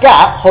that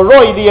gap,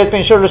 horoi liyos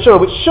bein shura l'shura,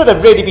 which should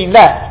have really been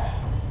left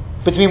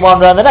between one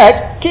row and the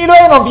next, ki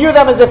don't view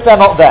them as if they're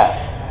not there.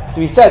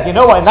 So he said, you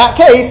know what, in that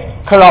case,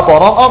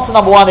 Karabonon, answer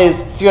number 1 is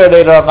Sfira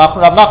Leila Rav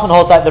Nachman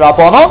holds like the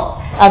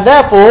Rabbonon, and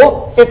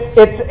therefore it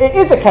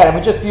is a Kerem,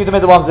 we just view the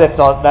middle ones as if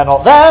they're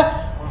not there.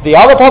 The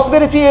other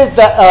possibility is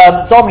that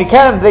Domri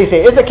Kerem, they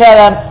say is a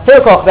Kerem,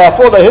 Hilkoch,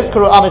 therefore the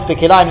Hiskuru Amis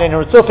Bekilaim Leina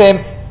Ritzufim,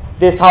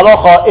 this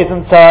halacha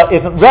isn't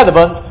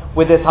relevant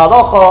with this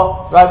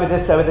halacha, right, with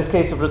this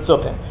case of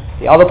Ritzufim.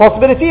 The other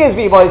possibility is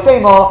Viboy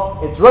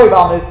Seymour, it's Rov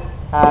Amis,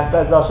 and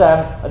Bez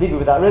Hashem, I'll leave you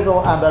with that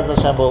riddle, and Bez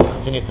Hashem will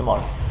continue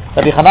tomorrow.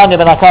 Rabbi Hanania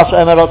ben Akash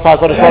Omer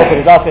Rotzah Kodesh Baruch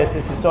Hu Dafei Es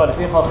Yisrael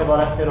Lefi Chachim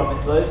Barech Tiro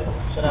Mitzvot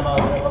Shenema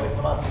Rabbi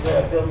Kamat Tzvei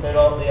Afil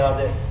Tiro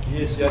Liyadeh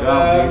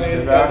Yisrael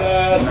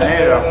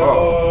Meir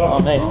Achor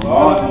Amen.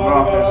 Morgen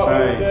Baruch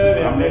Hashem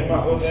Amen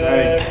Hashem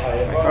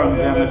Ekon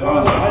Dem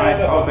Ekon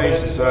Ait Obei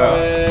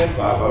Yisrael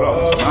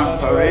Baruch Hashem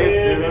Parit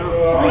Tiru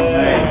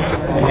Amen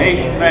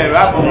Ich Meir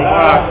Rabbi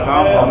Baruch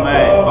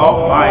Amen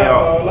Of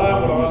Mayo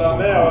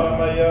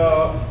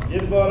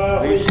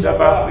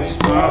Yishabach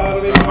Yismach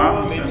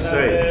Samach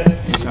Sensei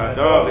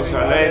Yishador,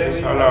 Yishalei,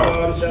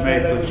 Yishalom, Shmei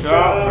Kudsha,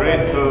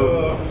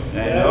 Breakthrough,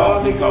 Ne'elom,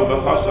 Nikom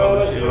B'chosom,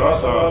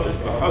 Shirosom,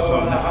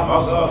 B'chosom,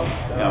 Nechamosom,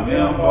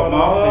 Yamim,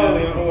 Bomov,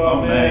 Yamim,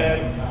 Amen.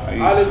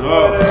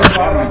 Yisrael,